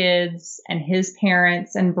our kids and his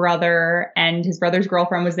parents and brother, and his brother's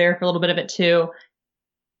girlfriend was there for a little bit of it too.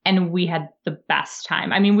 And we had the best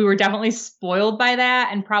time. I mean, we were definitely spoiled by that,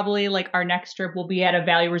 and probably like our next trip will be at a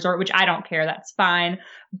value resort, which I don't care. That's fine.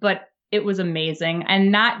 But it was amazing.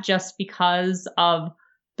 And not just because of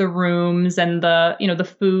the rooms and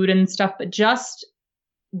the food and stuff, but just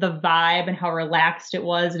the vibe and how relaxed it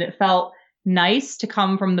was. And it felt nice to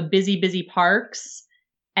come from the busy, busy parks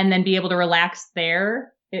and then be able to relax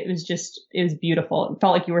there. It was beautiful. It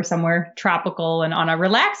felt like you were somewhere tropical and on a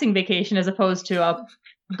relaxing vacation as opposed to a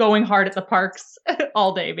going hard at the parks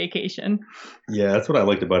all day vacation. Yeah, that's what I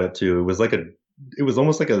liked about it too. It was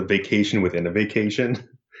almost like a vacation within a vacation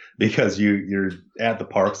because you're at the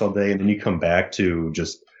parks all day and then you come back to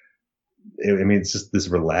it's just this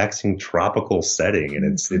relaxing tropical setting, and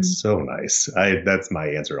it's so nice. That's my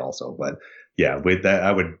answer also. But yeah, with that,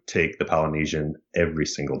 I would take the Polynesian every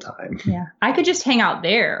single time. Yeah, I could just hang out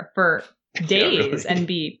there for days really. and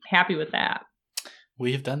be happy with that.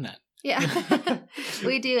 We have done that. Yeah,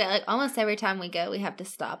 we do. Like almost every time we go, we have to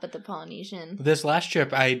stop at the Polynesian. This last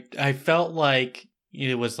trip, I felt like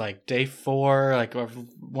it was like day 4, like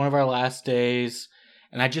one of our last days.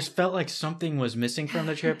 And I just felt like something was missing from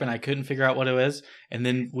the trip, and I couldn't figure out what it was. And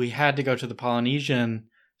then we had to go to the Polynesian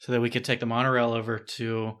so that we could take the monorail over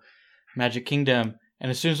to Magic Kingdom.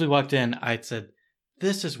 And as soon as we walked in, I said,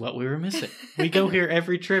 this is what we were missing. We go here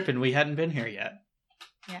every trip, and we hadn't been here yet.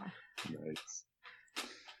 Yeah. Nice.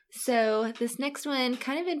 So this next one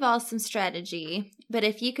kind of involves some strategy. But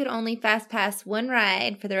if you could only fast pass one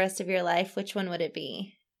ride for the rest of your life, which one would it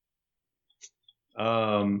be?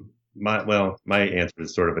 My answer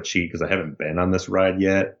is sort of a cheat because I haven't been on this ride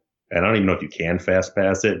yet, and I don't even know if you can fast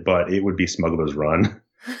pass it, but it would be Smuggler's Run.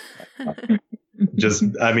 I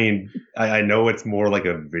know it's more like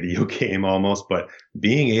a video game almost, but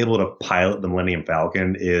being able to pilot the Millennium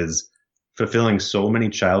Falcon is fulfilling so many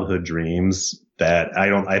childhood dreams that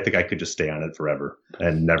I think I could just stay on it forever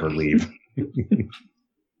and never leave.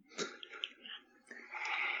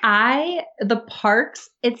 The parks,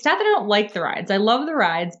 it's not that I don't like the rides. I love the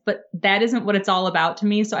rides, but that isn't what it's all about to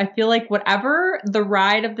me. So I feel like whatever the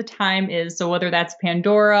ride of the time is, so whether that's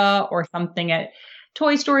Pandora or something at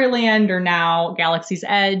Toy Story Land or now Galaxy's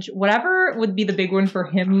Edge, whatever would be the big one for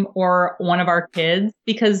him or one of our kids,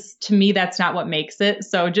 because to me, that's not what makes it.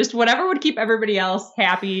 So just whatever would keep everybody else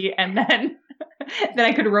happy, and then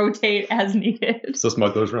I could rotate as needed. So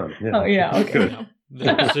Smugglers Run. Yeah. Oh, yeah. Okay.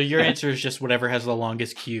 So your answer is just whatever has the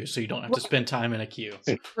longest queue, so you don't have to spend time in a queue.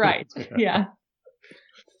 Right. Yeah.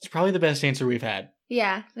 It's probably the best answer we've had.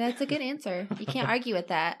 Yeah, that's a good answer. You can't argue with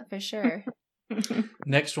that for sure.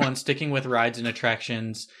 Next one, sticking with rides and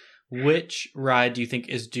attractions, which ride do you think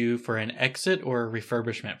is due for an exit or a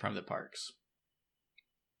refurbishment from the parks?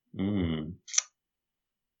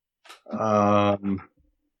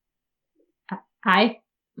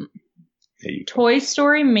 Toy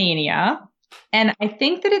Story Mania. And I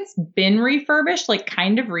think that it's been refurbished like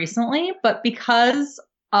kind of recently, but because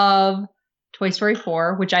of Toy Story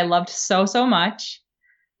 4, which I loved so much,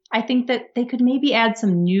 I think that they could maybe add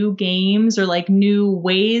some new games or like new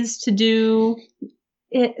ways to do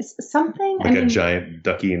it. Something like a giant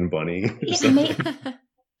Ducky and Bunny.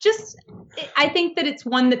 I think that it's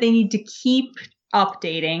one that they need to keep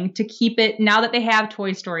updating to keep it now that they have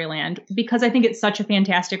Toy Story Land, because I think it's such a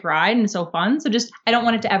fantastic ride and so fun. So just, I don't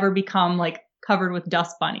want it to ever become like covered with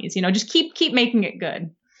dust bunnies, just keep making it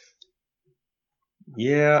good.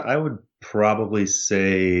 Yeah, I would probably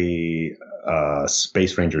say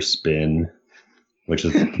Space Ranger Spin, which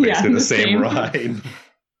is basically the same ride.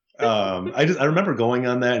 I remember going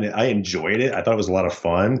on that and I enjoyed it. I thought it was a lot of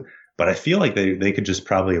fun, but I feel like they could just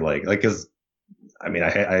probably because I mean,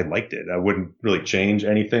 I liked it. I wouldn't really change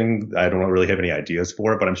anything. I don't really have any ideas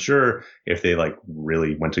for it, but I'm sure if they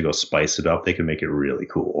really went to go spice it up, they could make it really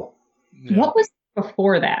cool. Yeah. What was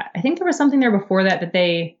before that? I think there was something there before that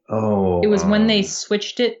they. Oh. It was when they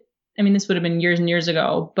switched it. I mean, this would have been years and years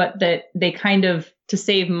ago, but that they kind of, to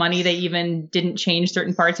save money, they even didn't change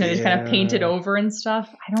certain parts and they just kind of painted over and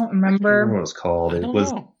stuff. I don't remember what it was called. It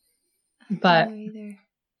was, but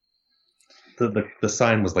the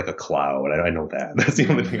sign was like a cloud. I know that. That's the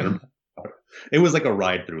only thing I remember. It was like a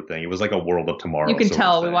ride through thing. It was like a World of Tomorrow. You can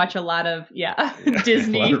tell we watch a lot of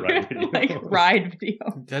Disney ride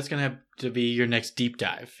video. That's gonna have to be your next deep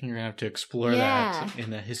dive. You're gonna have to explore that in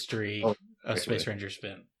the history of Space Ranger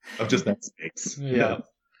Spin. Of just that space. Yeah.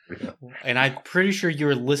 And I'm pretty sure you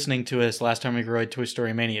were listening to us last time we rode Toy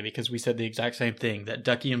Story Mania, because we said the exact same thing, that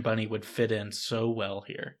Ducky and Bunny would fit in so well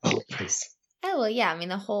here. Oh, nice. Oh, well, yeah. I mean,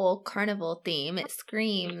 the whole carnival theme, it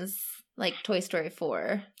screams like Toy Story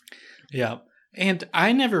 4. Yeah. And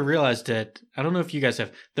I never realized it. I don't know if you guys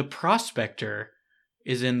have. The Prospector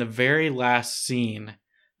is in the very last scene.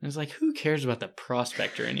 And it's like, who cares about the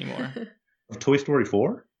Prospector anymore? Of Toy Story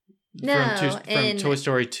 4? No, from Toy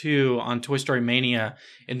Story 2 on Toy Story Mania,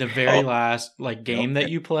 in the very last game that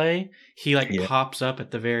you play, he pops up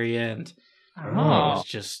at the very end. Oh, it's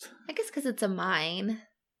just. I guess because it's a mine.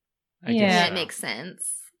 I guess it makes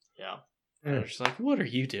sense. Yeah. They're just like, what are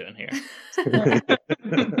you doing here?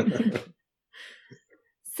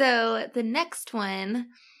 So the next one,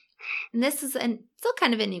 and this is still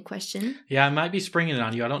kind of a new question. Yeah, I might be springing it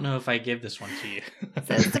on you. I don't know if I give this one to you.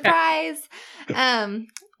 So surprise.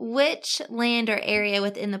 Which land or area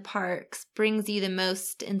within the parks brings you the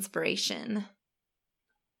most inspiration?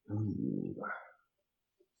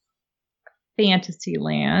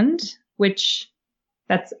 Fantasyland, which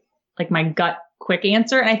that's like my gut quick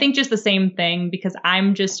answer. And I think just the same thing, because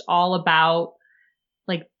I'm just all about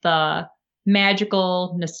the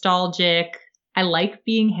magical, nostalgic. I like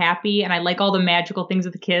being happy and I like all the magical things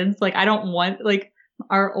with the kids. I don't want,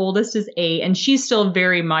 our oldest is 8 and she's still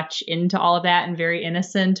very much into all of that and very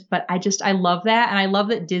innocent, but I love that. And I love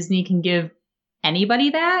that Disney can give anybody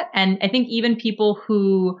that. And I think even people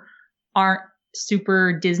who aren't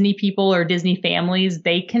super Disney people or Disney families,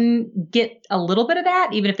 they can get a little bit of that,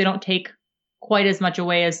 even if they don't take quite as much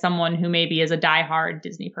away as someone who maybe is a diehard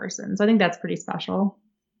Disney person. So I think that's pretty special.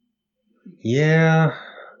 Yeah.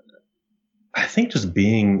 I think just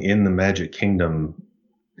being in the Magic Kingdom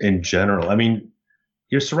in general, I mean,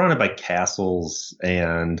 you're surrounded by castles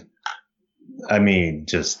and I mean,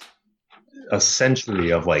 just a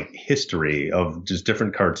century of history of just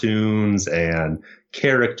different cartoons and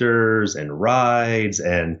characters and rides.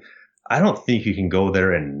 And I don't think you can go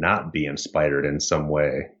there and not be inspired in some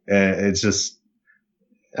way. It's just,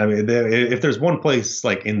 I mean, if there's one place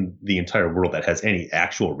in the entire world that has any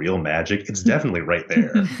actual real magic, it's definitely right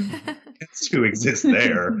there. It's to exist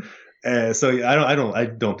there. So I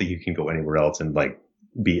don't think you can go anywhere else and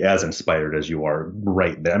be as inspired as you are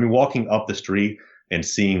right there. I mean, walking up the street and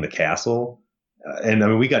seeing the castle, and I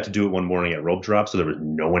mean, we got to do it one morning at Rope Drop, so there was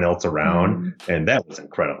no one else around, and that was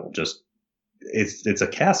incredible. Just it's a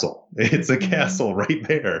castle. It's a castle right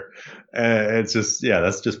there. It's just, yeah,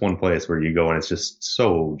 that's just one place where you go and it's just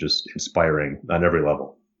so just inspiring on every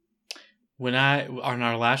level. On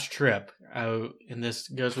our last trip, and this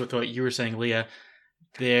goes with what you were saying, Leah,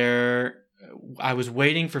 I was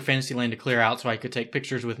waiting for Fantasyland to clear out so I could take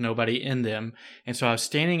pictures with nobody in them. And so I was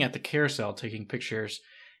standing at the carousel taking pictures.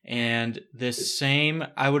 And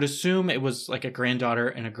I would assume it was like a granddaughter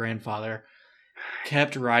and a grandfather,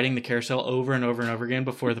 kept riding the carousel over and over and over again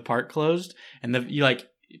before the park closed. And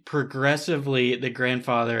progressively the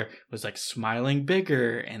grandfather was like smiling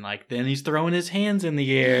bigger, and like then he's throwing his hands in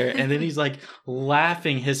the air, and then he's like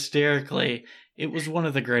laughing hysterically. It was one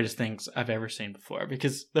of the greatest things I've ever seen before,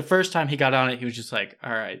 because the first time he got on it, he was just like,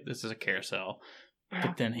 all right, this is a carousel.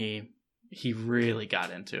 But then he really got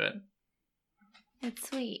into it. That's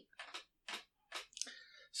sweet.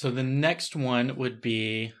 So the next one would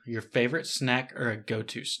be your favorite snack or a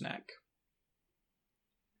go-to snack.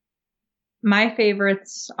 My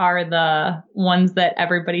favorites are the ones that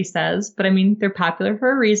everybody says, but I mean, they're popular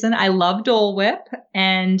for a reason. I love Dole Whip,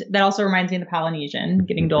 and that also reminds me of the Polynesian,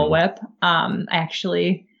 getting Dole Whip. I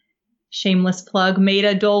actually, shameless plug, made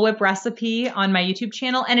a Dole Whip recipe on my YouTube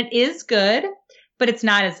channel, and it is good, but it's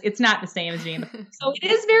not the same as being so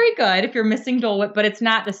it is very good if you're missing Dole Whip, but it's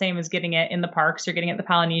not the same as getting it in the parks or getting it at the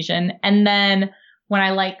Polynesian. And then when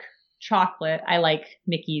I like chocolate, I like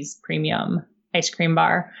Mickey's Premium ice cream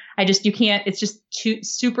bar. It's just two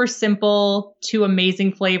super simple, two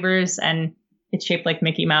amazing flavors, and it's shaped like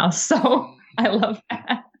Mickey Mouse. So I love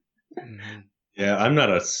that. Yeah, I'm not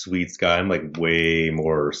a sweets guy. I'm like way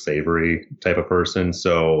more savory type of person.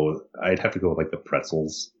 So I'd have to go with like the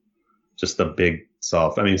pretzels, just the big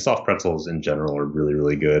soft pretzels in general are really,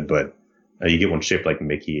 really good, but you get one shaped like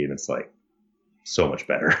Mickey and it's like so much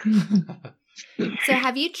better. So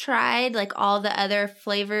have you tried like all the other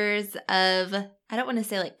flavors of, I don't want to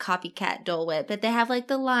say like copycat Dole Whip, but they have like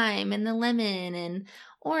the lime and the lemon and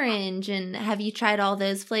orange, and have you tried all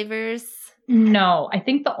those flavors? No, I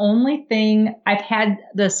think the only thing I've had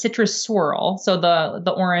the citrus swirl, so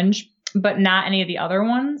the orange, but not any of the other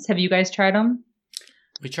ones. Have you guys tried them?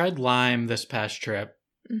 We tried lime this past trip.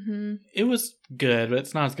 Mm-hmm. It was good, but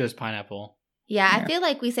it's not as good as pineapple. Yeah, I feel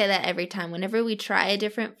like we say that every time. Whenever we try a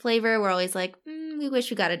different flavor, we're always like, we wish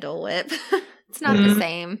we got a Dole Whip. It's not the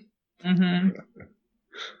same. Mm-hmm.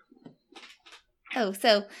 Oh,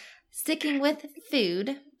 so sticking with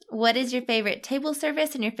food, what is your favorite table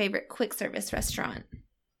service and your favorite quick service restaurant?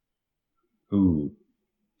 Ooh,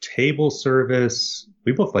 table service.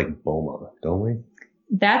 We both like Boma, don't we?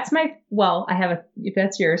 That's if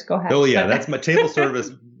that's yours, go ahead. Oh yeah, that's my table service.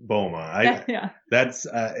 Boma. That's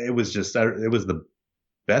it was the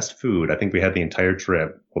best food I think we had the entire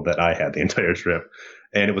trip. Well, that I had the entire trip,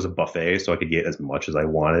 and it was a buffet, so I could get as much as I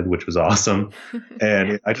wanted, which was awesome.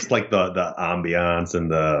 And I just like the ambiance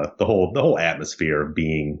and the whole atmosphere of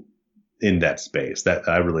being in that space. That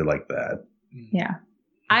I really like that. Yeah.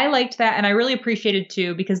 I liked that, and I really appreciated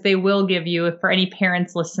too, because they will give you, for any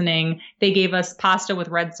parents listening, they gave us pasta with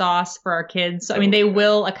red sauce for our kids. So, I mean, they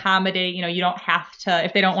will accommodate, you don't have to,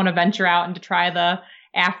 if they don't want to venture out and to try the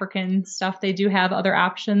African stuff, they do have other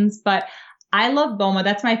options. But I love Boma.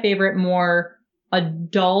 That's my favorite, more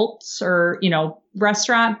adult or,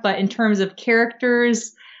 restaurant. But in terms of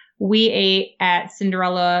characters, we ate at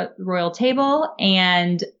Cinderella Royal Table,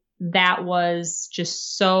 and that was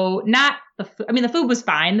just so the food was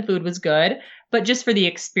fine. The food was good, but just for the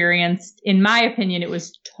experience, in my opinion, it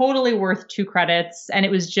was totally worth 2 credits. And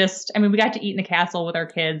it was just, we got to eat in the castle with our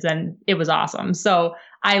kids, and it was awesome. So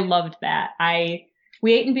I loved that.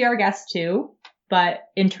 We ate in Be Our Guest too, but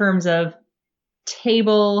in terms of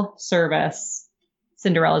table service,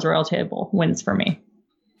 Cinderella's Royal Table wins for me.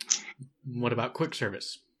 What about quick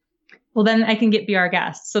service? Well, then I can get Be Our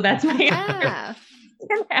Guest. So that's my Ah.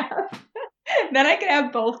 Then I can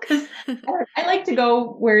have both, because I like to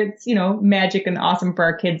go where it's, magic and awesome for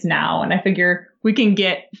our kids now. And I figure we can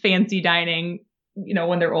get fancy dining,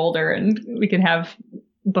 when they're older, and we can have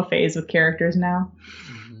buffets with characters now.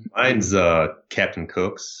 Mine's Captain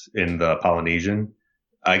Cook's in the Polynesian.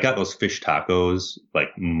 I got those fish tacos like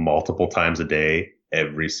multiple times a day,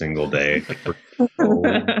 every single day. They're so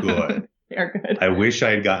good. They're good. I wish I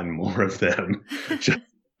had gotten more of them.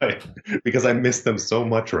 Because I miss them so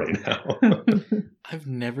much right now. I've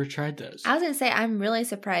never tried those. I was going to say, I'm really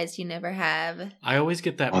surprised you never have. I always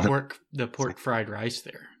get that pork fried rice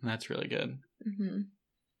there. And that's really good. Mm-hmm.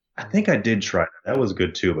 I think I did try it. That was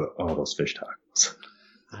good too, but those fish tacos.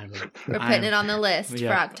 We're putting it on the list for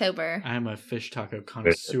October. I'm a fish taco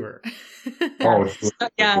connoisseur.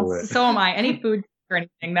 So am I. Any food or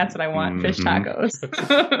anything, that's what I want. Fish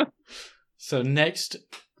tacos. So next,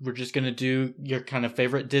 we're just going to do your kind of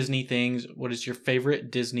favorite Disney things. What is your favorite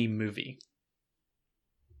Disney movie?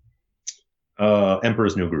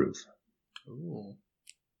 Emperor's New Groove. Ooh.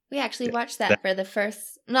 We actually watched that for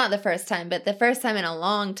not the first time, but the first time in a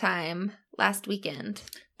long time last weekend.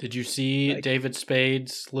 Did you see David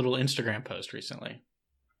Spade's little Instagram post recently?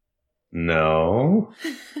 No.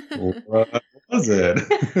 What was it?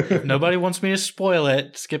 If nobody wants me to spoil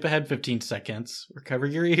it, skip ahead 15 seconds, recover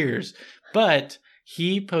your ears. But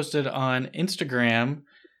he posted on Instagram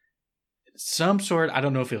some sort, I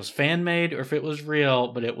don't know if it was fan made or if it was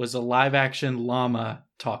real, but it was a live action llama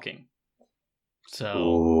talking.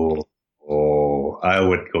 So I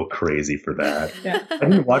would go crazy for that. Yeah. I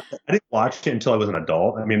didn't watch it until I was an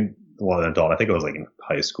adult. I mean, an adult. I think I was like in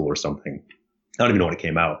high school or something. I don't even know when it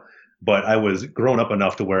came out. But I was grown up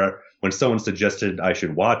enough to where when someone suggested I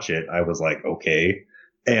should watch it, I was like, okay.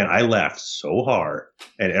 And I laughed so hard.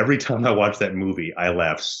 And every time I watch that movie, I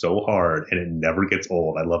laugh so hard, and it never gets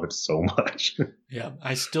old. I love it so much. Yeah,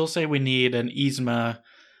 I still say we need an Yzma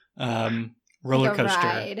roller Like a coaster.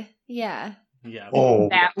 ride. Yeah. Yeah. Oh,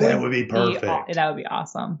 that would be perfect. That would be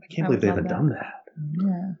awesome. I can't believe they haven't done that.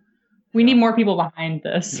 Yeah. We need more people behind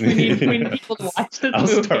this. We need people to watch this I'll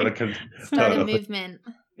movie. Start a movement.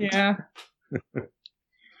 Yeah.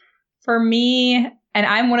 For me, and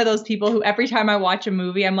I'm one of those people who every time I watch a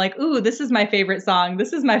movie, I'm like, ooh, this is my favorite song.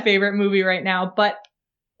 This is my favorite movie right now. But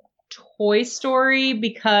Toy Story,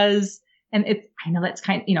 because, and I know that's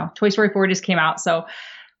Toy Story 4 just came out. So,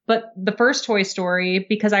 but the first Toy Story,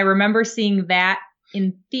 because I remember seeing that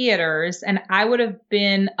in theaters, and I would have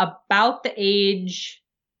been about the age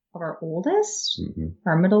of our oldest,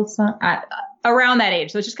 our middle son, around that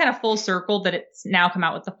age. So it's just kind of full circle that it's now come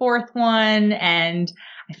out with the fourth one. And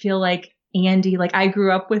I feel like Andy, like I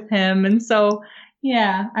grew up with him. And so,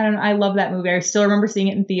 yeah, I don't know. I love that movie. I still remember seeing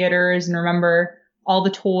it in theaters and remember all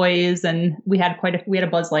the toys. And we had a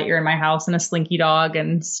Buzz Lightyear in my house and a Slinky Dog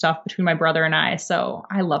and stuff between my brother and I. So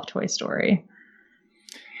I love Toy Story.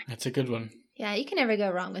 That's a good one. Yeah, you can never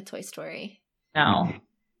go wrong with Toy Story. No.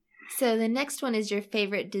 So the next one is your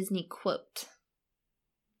favorite Disney quote.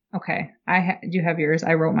 Okay. Do you have yours?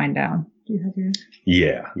 I wrote mine down. Do you have yours?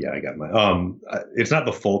 Yeah, I got mine. It's not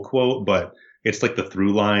the full quote, but it's like the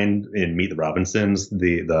through line in Meet the Robinsons,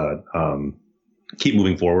 the keep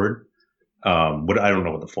moving forward. What I don't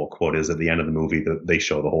know what the full quote is at the end of the movie. They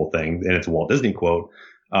show the whole thing, and it's a Walt Disney quote.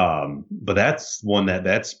 But that's one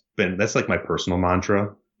that's like my personal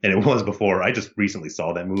mantra. And it was before. I just recently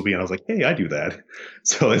saw that movie and I was like, hey, I do that.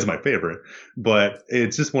 So it's my favorite. But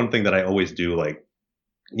it's just one thing that I always do. Like,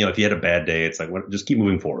 if you had a bad day, it's like, just keep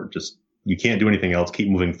moving forward. You can't do anything else. Keep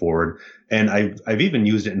moving forward. And I've even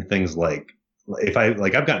used it in things like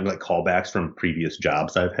I've gotten like callbacks from previous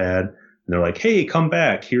jobs I've had. And they're like, hey, come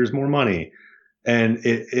back. Here's more money. And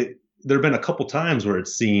there have been a couple times where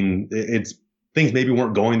things maybe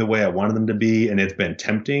weren't going the way I wanted them to be. And it's been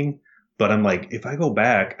tempting. But I'm like, if I go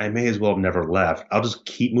back, I may as well have never left. I'll just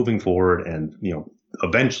keep moving forward and,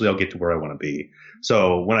 eventually I'll get to where I want to be.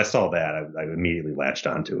 So when I saw that, I immediately latched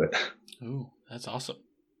onto it. Ooh, that's awesome.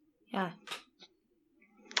 Yeah.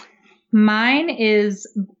 Mine is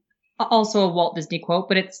also a Walt Disney quote,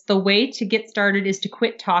 but it's the way to get started is to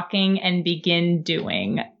quit talking and begin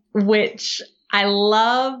doing, which I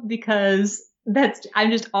love because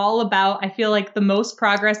I'm just all about, I feel like the most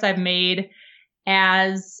progress I've made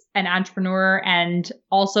as an entrepreneur and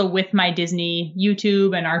also with my Disney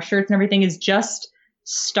YouTube and our shirts and everything is just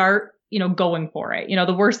start, going for it.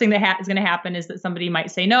 The worst thing that is going to happen is that somebody might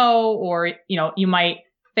say no, or, you might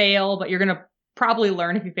fail, but you're going to probably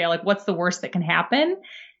learn if you fail, like what's the worst that can happen.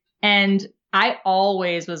 And I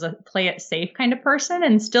always was a play it safe kind of person.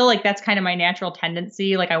 And still like, that's kind of my natural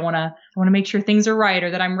tendency. Like I want to make sure things are right or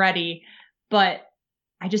that I'm ready, but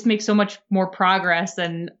I just make so much more progress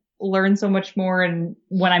and learn so much more and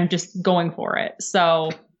when I'm just going for it.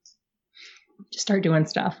 So just start doing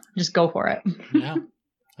stuff. Just go for it. Yeah,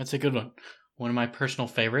 that's a good one. One of my personal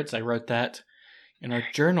favorites. I wrote that in our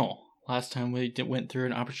journal last time we went through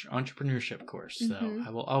an entrepreneurship course. So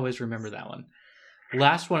I will always remember that one.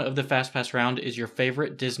 Last one of the Fast Pass round is your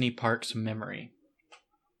favorite Disney parks memory.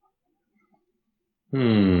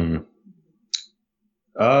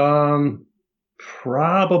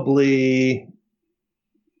 Probably.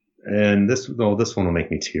 And this one will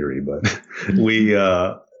make me teary, but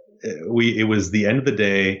it was the end of the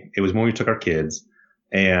day. It was when we took our kids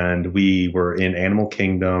and we were in Animal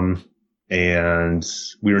Kingdom and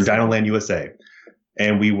we were in Dinoland USA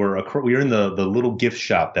and we were in the little gift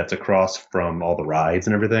shop that's across from all the rides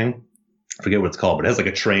and everything. I forget what it's called, but it has like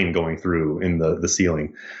a train going through in the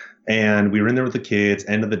ceiling. And we were in there with the kids,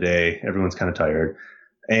 end of the day, everyone's kind of tired.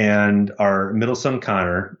 And our middle son,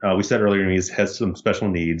 Connor, we said earlier, he has some special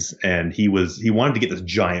needs, and he wanted to get this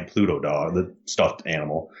giant Pluto dog, the stuffed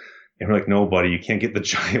animal. And we're like, no, buddy, you can't get the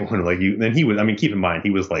giant one. Then he was, keep in mind,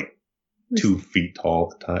 he was like 2 feet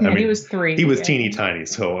tall at the time. Yeah, he was 3. He was teeny tiny.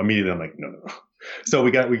 So immediately I'm like, no. So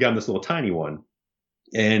we got him this little tiny one,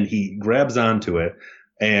 and he grabs onto it,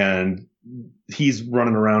 and he's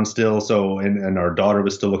running around still. So, and our daughter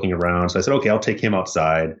was still looking around. So I said, okay, I'll take him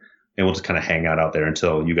outside and we'll just kind of hang out there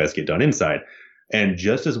until you guys get done inside. And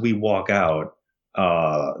just as we walk out,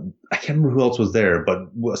 I can't remember who else was there, but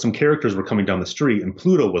some characters were coming down the street, and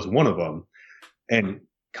Pluto was one of them. And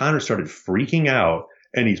Connor started freaking out,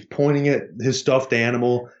 and he's pointing at his stuffed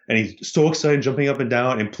animal, and he's so excited, jumping up and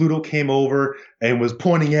down. And Pluto came over and was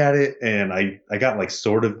pointing at it. And I got I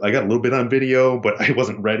got a little bit on video, but I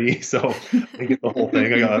wasn't ready. So I didn't get the whole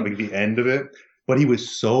thing. I got the end of it, but he was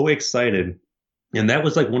so excited. And that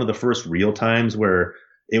was one of the first real times where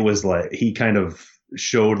it was he kind of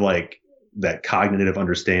showed that cognitive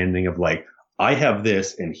understanding of I have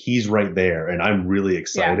this and he's right there and I'm really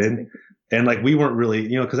excited. Yeah. And we weren't really,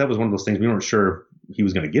 because that was one of those things we weren't sure if he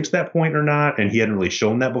was going to get to that point or not. And he hadn't really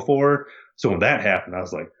shown that before. So when that happened, I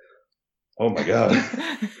was like, oh my God.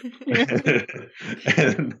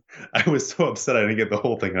 And I was so upset I didn't get the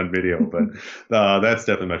whole thing on video, but that's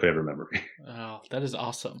definitely my favorite memory. Oh, that is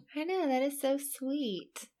awesome. I know, that is so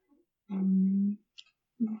sweet. It's going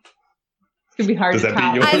to be hard to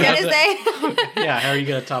top. I was going to say. Yeah, how are you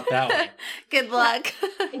going to top that one? Good luck.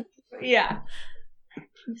 Yeah.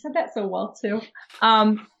 You said that so well, too.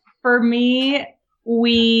 For me,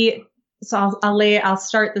 I'll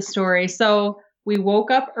start the story. So we woke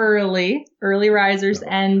up early risers,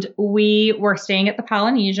 and we were staying at the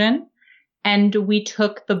Polynesian, and we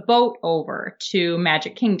took the boat over to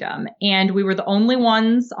Magic Kingdom, and we were the only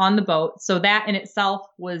ones on the boat. So that in itself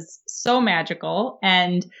was so magical,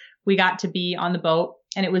 and we got to be on the boat,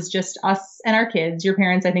 and it was just us and our kids. Your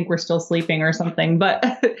parents, I think, were still sleeping or something,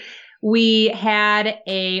 but we had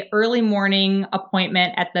a early morning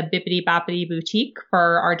appointment at the Bippity Boppity Boutique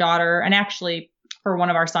for our daughter, and actually for one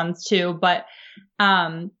of our sons too. But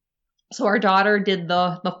so our daughter did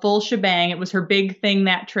the full shebang. It was her big thing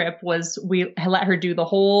that trip, was we let her do the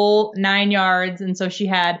whole 9 yards. And so she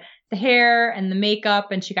had the hair and the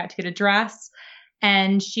makeup, and she got to get a dress.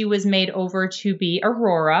 And she was made over to be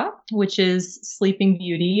Aurora, which is Sleeping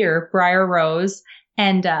Beauty or Briar Rose.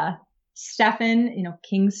 And Stefan,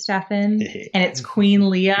 King Stefan, and it's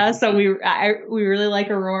Queen Leah. So we really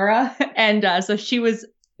like Aurora. And so she was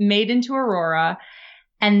made into Aurora.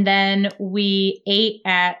 And then we ate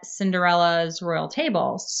at Cinderella's royal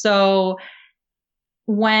table. So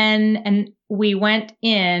when we went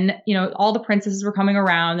in, all the princesses were coming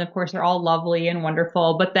around. Of course, they're all lovely and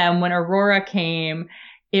wonderful. But then when Aurora came,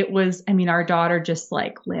 it was, our daughter just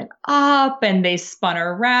lit up, and they spun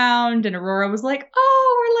around, and Aurora was like,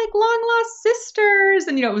 oh, we're long lost sisters.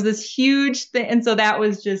 And, it was this huge thing. And so that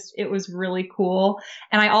was it was really cool.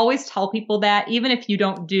 And I always tell people that even if you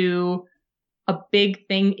don't do a big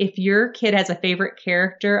thing, if your kid has a favorite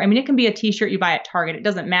character, it can be a t-shirt you buy at Target, it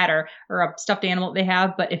doesn't matter, or a stuffed animal that they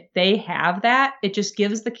have, but if they have that, it just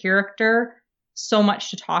gives the character so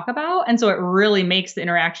much to talk about. And so it really makes the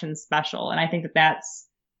interaction special. And I think that's,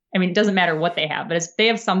 it doesn't matter what they have, but if they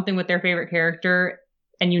have something with their favorite character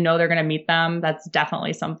and they're going to meet them, that's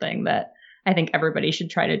definitely something that I think everybody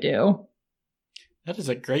should try to do. That is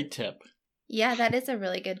a great tip. Yeah, that is a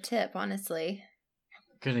really good tip, honestly.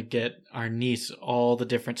 Gonna get our niece all the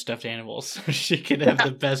different stuffed animals so she can have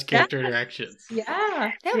the best character interactions.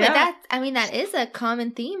 Yeah. No, but that is a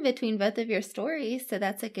common theme between both of your stories, so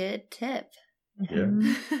that's a good tip. Yeah.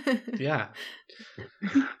 Yeah.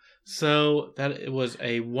 So it was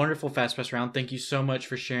a wonderful Fast Pass round. Thank you so much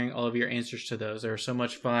for sharing all of your answers to those. They were so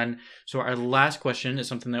much fun. So our last question is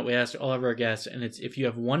something that we asked all of our guests, and it's if you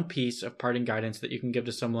have one piece of parting guidance that you can give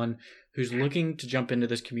to someone who's looking to jump into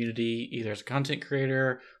this community, either as a content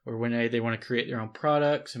creator or when they want to create their own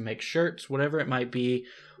products and make shirts, whatever it might be,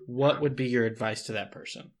 what would be your advice to that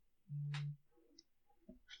person?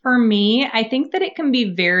 For me, I think that it can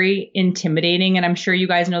be very intimidating, and I'm sure you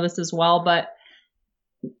guys know this as well, but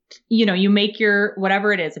you make your,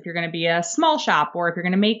 whatever it is, if you're going to be a small shop, or if you're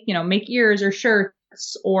going to make ears or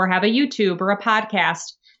shirts, or have a YouTube or a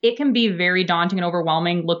podcast, it can be very daunting and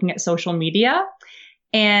overwhelming looking at social media.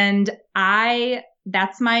 And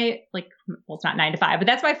that's my, it's not 9 to 5, but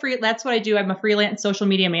that's what I do. I'm a freelance social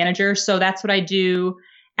media manager. So that's what I do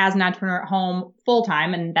as an entrepreneur at home full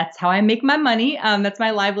time. And that's how I make my money. That's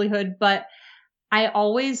my livelihood. But I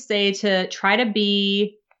always say to try to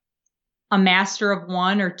be a master of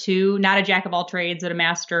one or two, not a jack of all trades, but a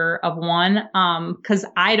master of one. Cause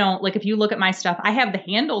I don't like, if you look at my stuff, I have the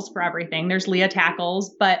handles for everything. There's Leah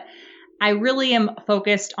Tackles, but I really am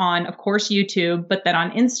focused on, of course, YouTube, but then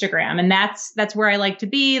on Instagram. And that's where I like to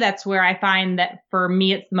be. That's where I find that for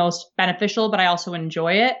me, it's most beneficial, but I also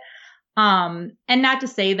enjoy it. And not to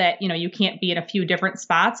say that, you can't be in a few different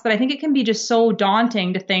spots, but I think it can be just so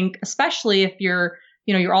daunting to think, especially if you're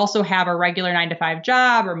also have a regular 9-to-5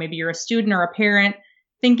 job, or maybe you're a student or a parent,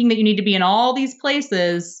 thinking that you need to be in all these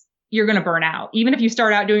places, you're going to burn out. Even if you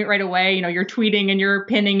start out doing it right away, you're tweeting and you're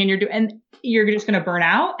pinning and you're just going to burn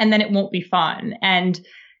out, and then it won't be fun. And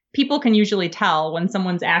people can usually tell when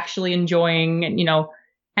someone's actually enjoying and,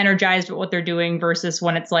 energized with what they're doing versus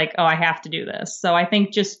when it's like, oh, I have to do this. So I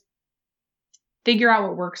think just figure out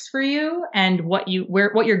what works for you and what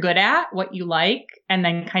you're good at, what you like, and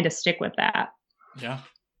then kind of stick with that. Yeah.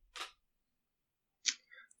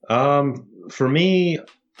 For me,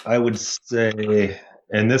 I would say,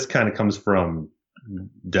 and this kind of comes from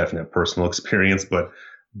definite personal experience, but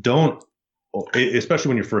don't, especially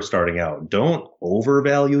when you're first starting out, don't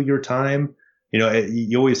overvalue your time.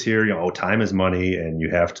 You always hear, time is money, and you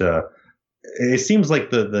have to, it seems like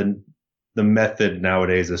the method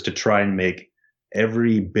nowadays is to try and make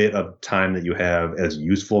every bit of time that you have as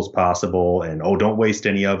useful as possible, and don't waste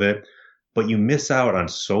any of it. But you miss out on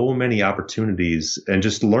so many opportunities and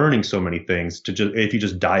just learning so many things if you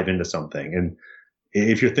just dive into something. And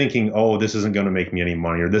if you're thinking, oh, this isn't going to make me any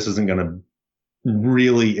money, or this isn't going to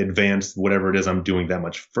really advance whatever it is I'm doing that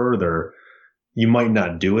much further, you might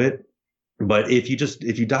not do it. But if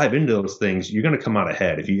you dive into those things, you're going to come out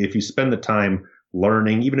ahead. If you spend the time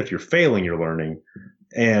learning, even if you're failing, you're learning,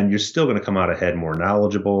 and you're still going to come out ahead more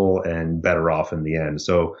knowledgeable and better off in the end.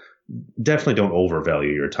 So definitely don't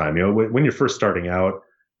overvalue your time. When you're first starting out,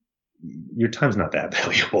 your time's not that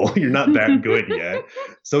valuable. You're not that good yet.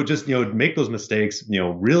 So just, make those mistakes,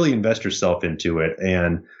 really invest yourself into it,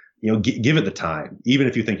 and, give it the time. Even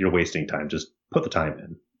if you think you're wasting time, just put the time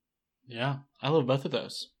in. Yeah. I love both of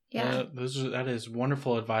those. Yeah. That is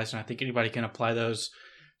wonderful advice. And I think anybody can apply those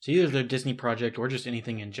to either their Disney project or just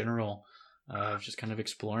anything in general, just kind of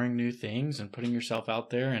exploring new things and putting yourself out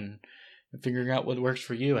there and figuring out what works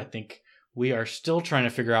for you. I think we are still trying to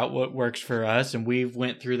figure out what works for us, and we've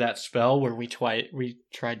went through that spell where we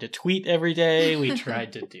tried to tweet every day, we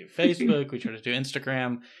tried to do Facebook, we tried to do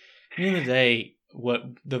Instagram. At the end of the day, what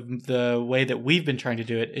the way that we've been trying to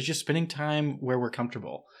do it is just spending time where we're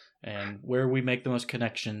comfortable and where we make the most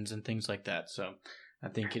connections and things like that. So I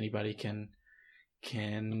think anybody can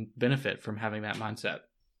benefit from having that mindset.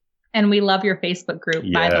 And we love your Facebook group,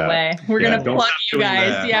 by the way. We're going to plug you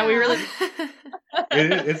guys. That. Yeah, we really...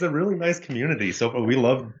 It's a really nice community. So we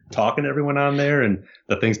love talking to everyone on there and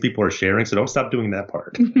the things people are sharing. So don't stop doing that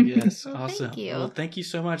part. Yes, well, awesome. Thank you. Well, thank you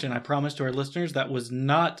so much. And I promise to our listeners that was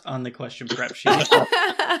not on the question prep sheet.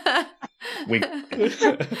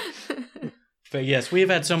 But yes, we've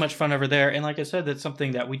had so much fun over there. And like I said, that's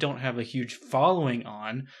something that we don't have a huge following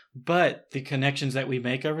on, but the connections that we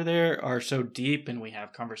make over there are so deep, and we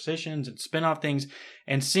have conversations and spin-off things,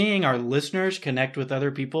 and seeing our listeners connect with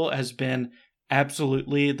other people has been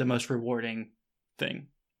absolutely the most rewarding thing.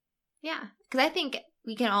 Yeah, because I think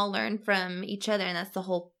we can all learn from each other, and that's the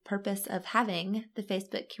whole purpose of having the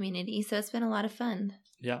Facebook community. So it's been a lot of fun.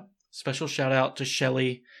 Yeah. Special shout out to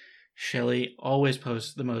Shelly. Shelly always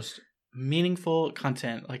posts the most meaningful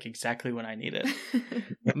content, like exactly when I need it.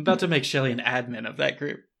 I'm about to make Shelly an admin of that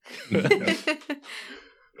group.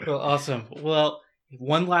 Well, awesome. Well,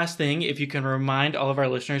 one last thing, if you can remind all of our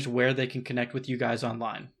listeners where they can connect with you guys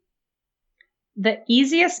online. The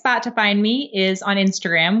easiest spot to find me is on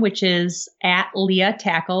Instagram, which is at Leah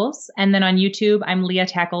Tackles. And then on YouTube, I'm Leah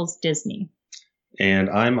Tackles Disney. And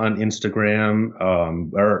I'm on Instagram,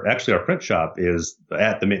 or actually our print shop is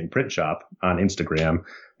at the Mitten Print Shop on Instagram,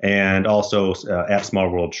 and also at Small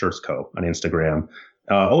World Shirts Co. on Instagram.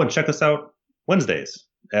 And check us out Wednesdays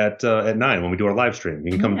at 9 when we do our live stream.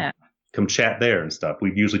 You can come chat there and stuff.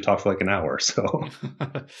 We usually talk for like an hour, so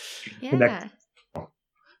Yeah.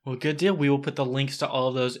 Well, good deal. We will put the links to all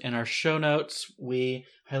of those in our show notes. We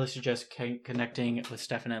highly suggest connecting with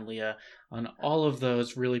Stefan and Leah on all of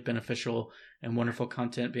those really beneficial and wonderful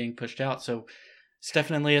content being pushed out. So,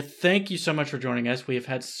 Stefan and Leah, thank you so much for joining us. We have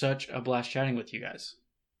had such a blast chatting with you guys.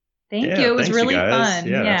 Thank you. It was really fun.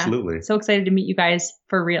 Yeah, absolutely. So excited to meet you guys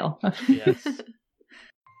for real. Yes.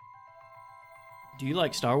 Do you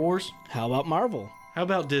like Star Wars? How about Marvel? How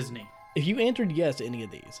about Disney? If you answered yes to any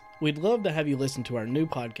of these, we'd love to have you listen to our new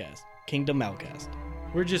podcast, Kingdom Malcast.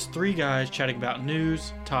 We're just three guys chatting about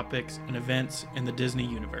news, topics, and events in the Disney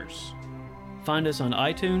universe. Find us on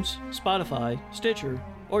iTunes, Spotify, Stitcher,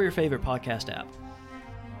 or your favorite podcast app.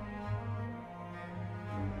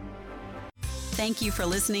 Thank you for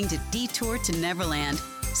listening to Detour to Neverland.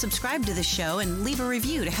 Subscribe to the show and leave a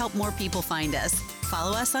review to help more people find us.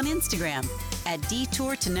 Follow us on Instagram at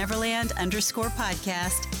Detour to Neverland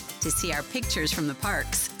 _podcast to see our pictures from the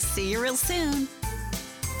parks. See you real soon.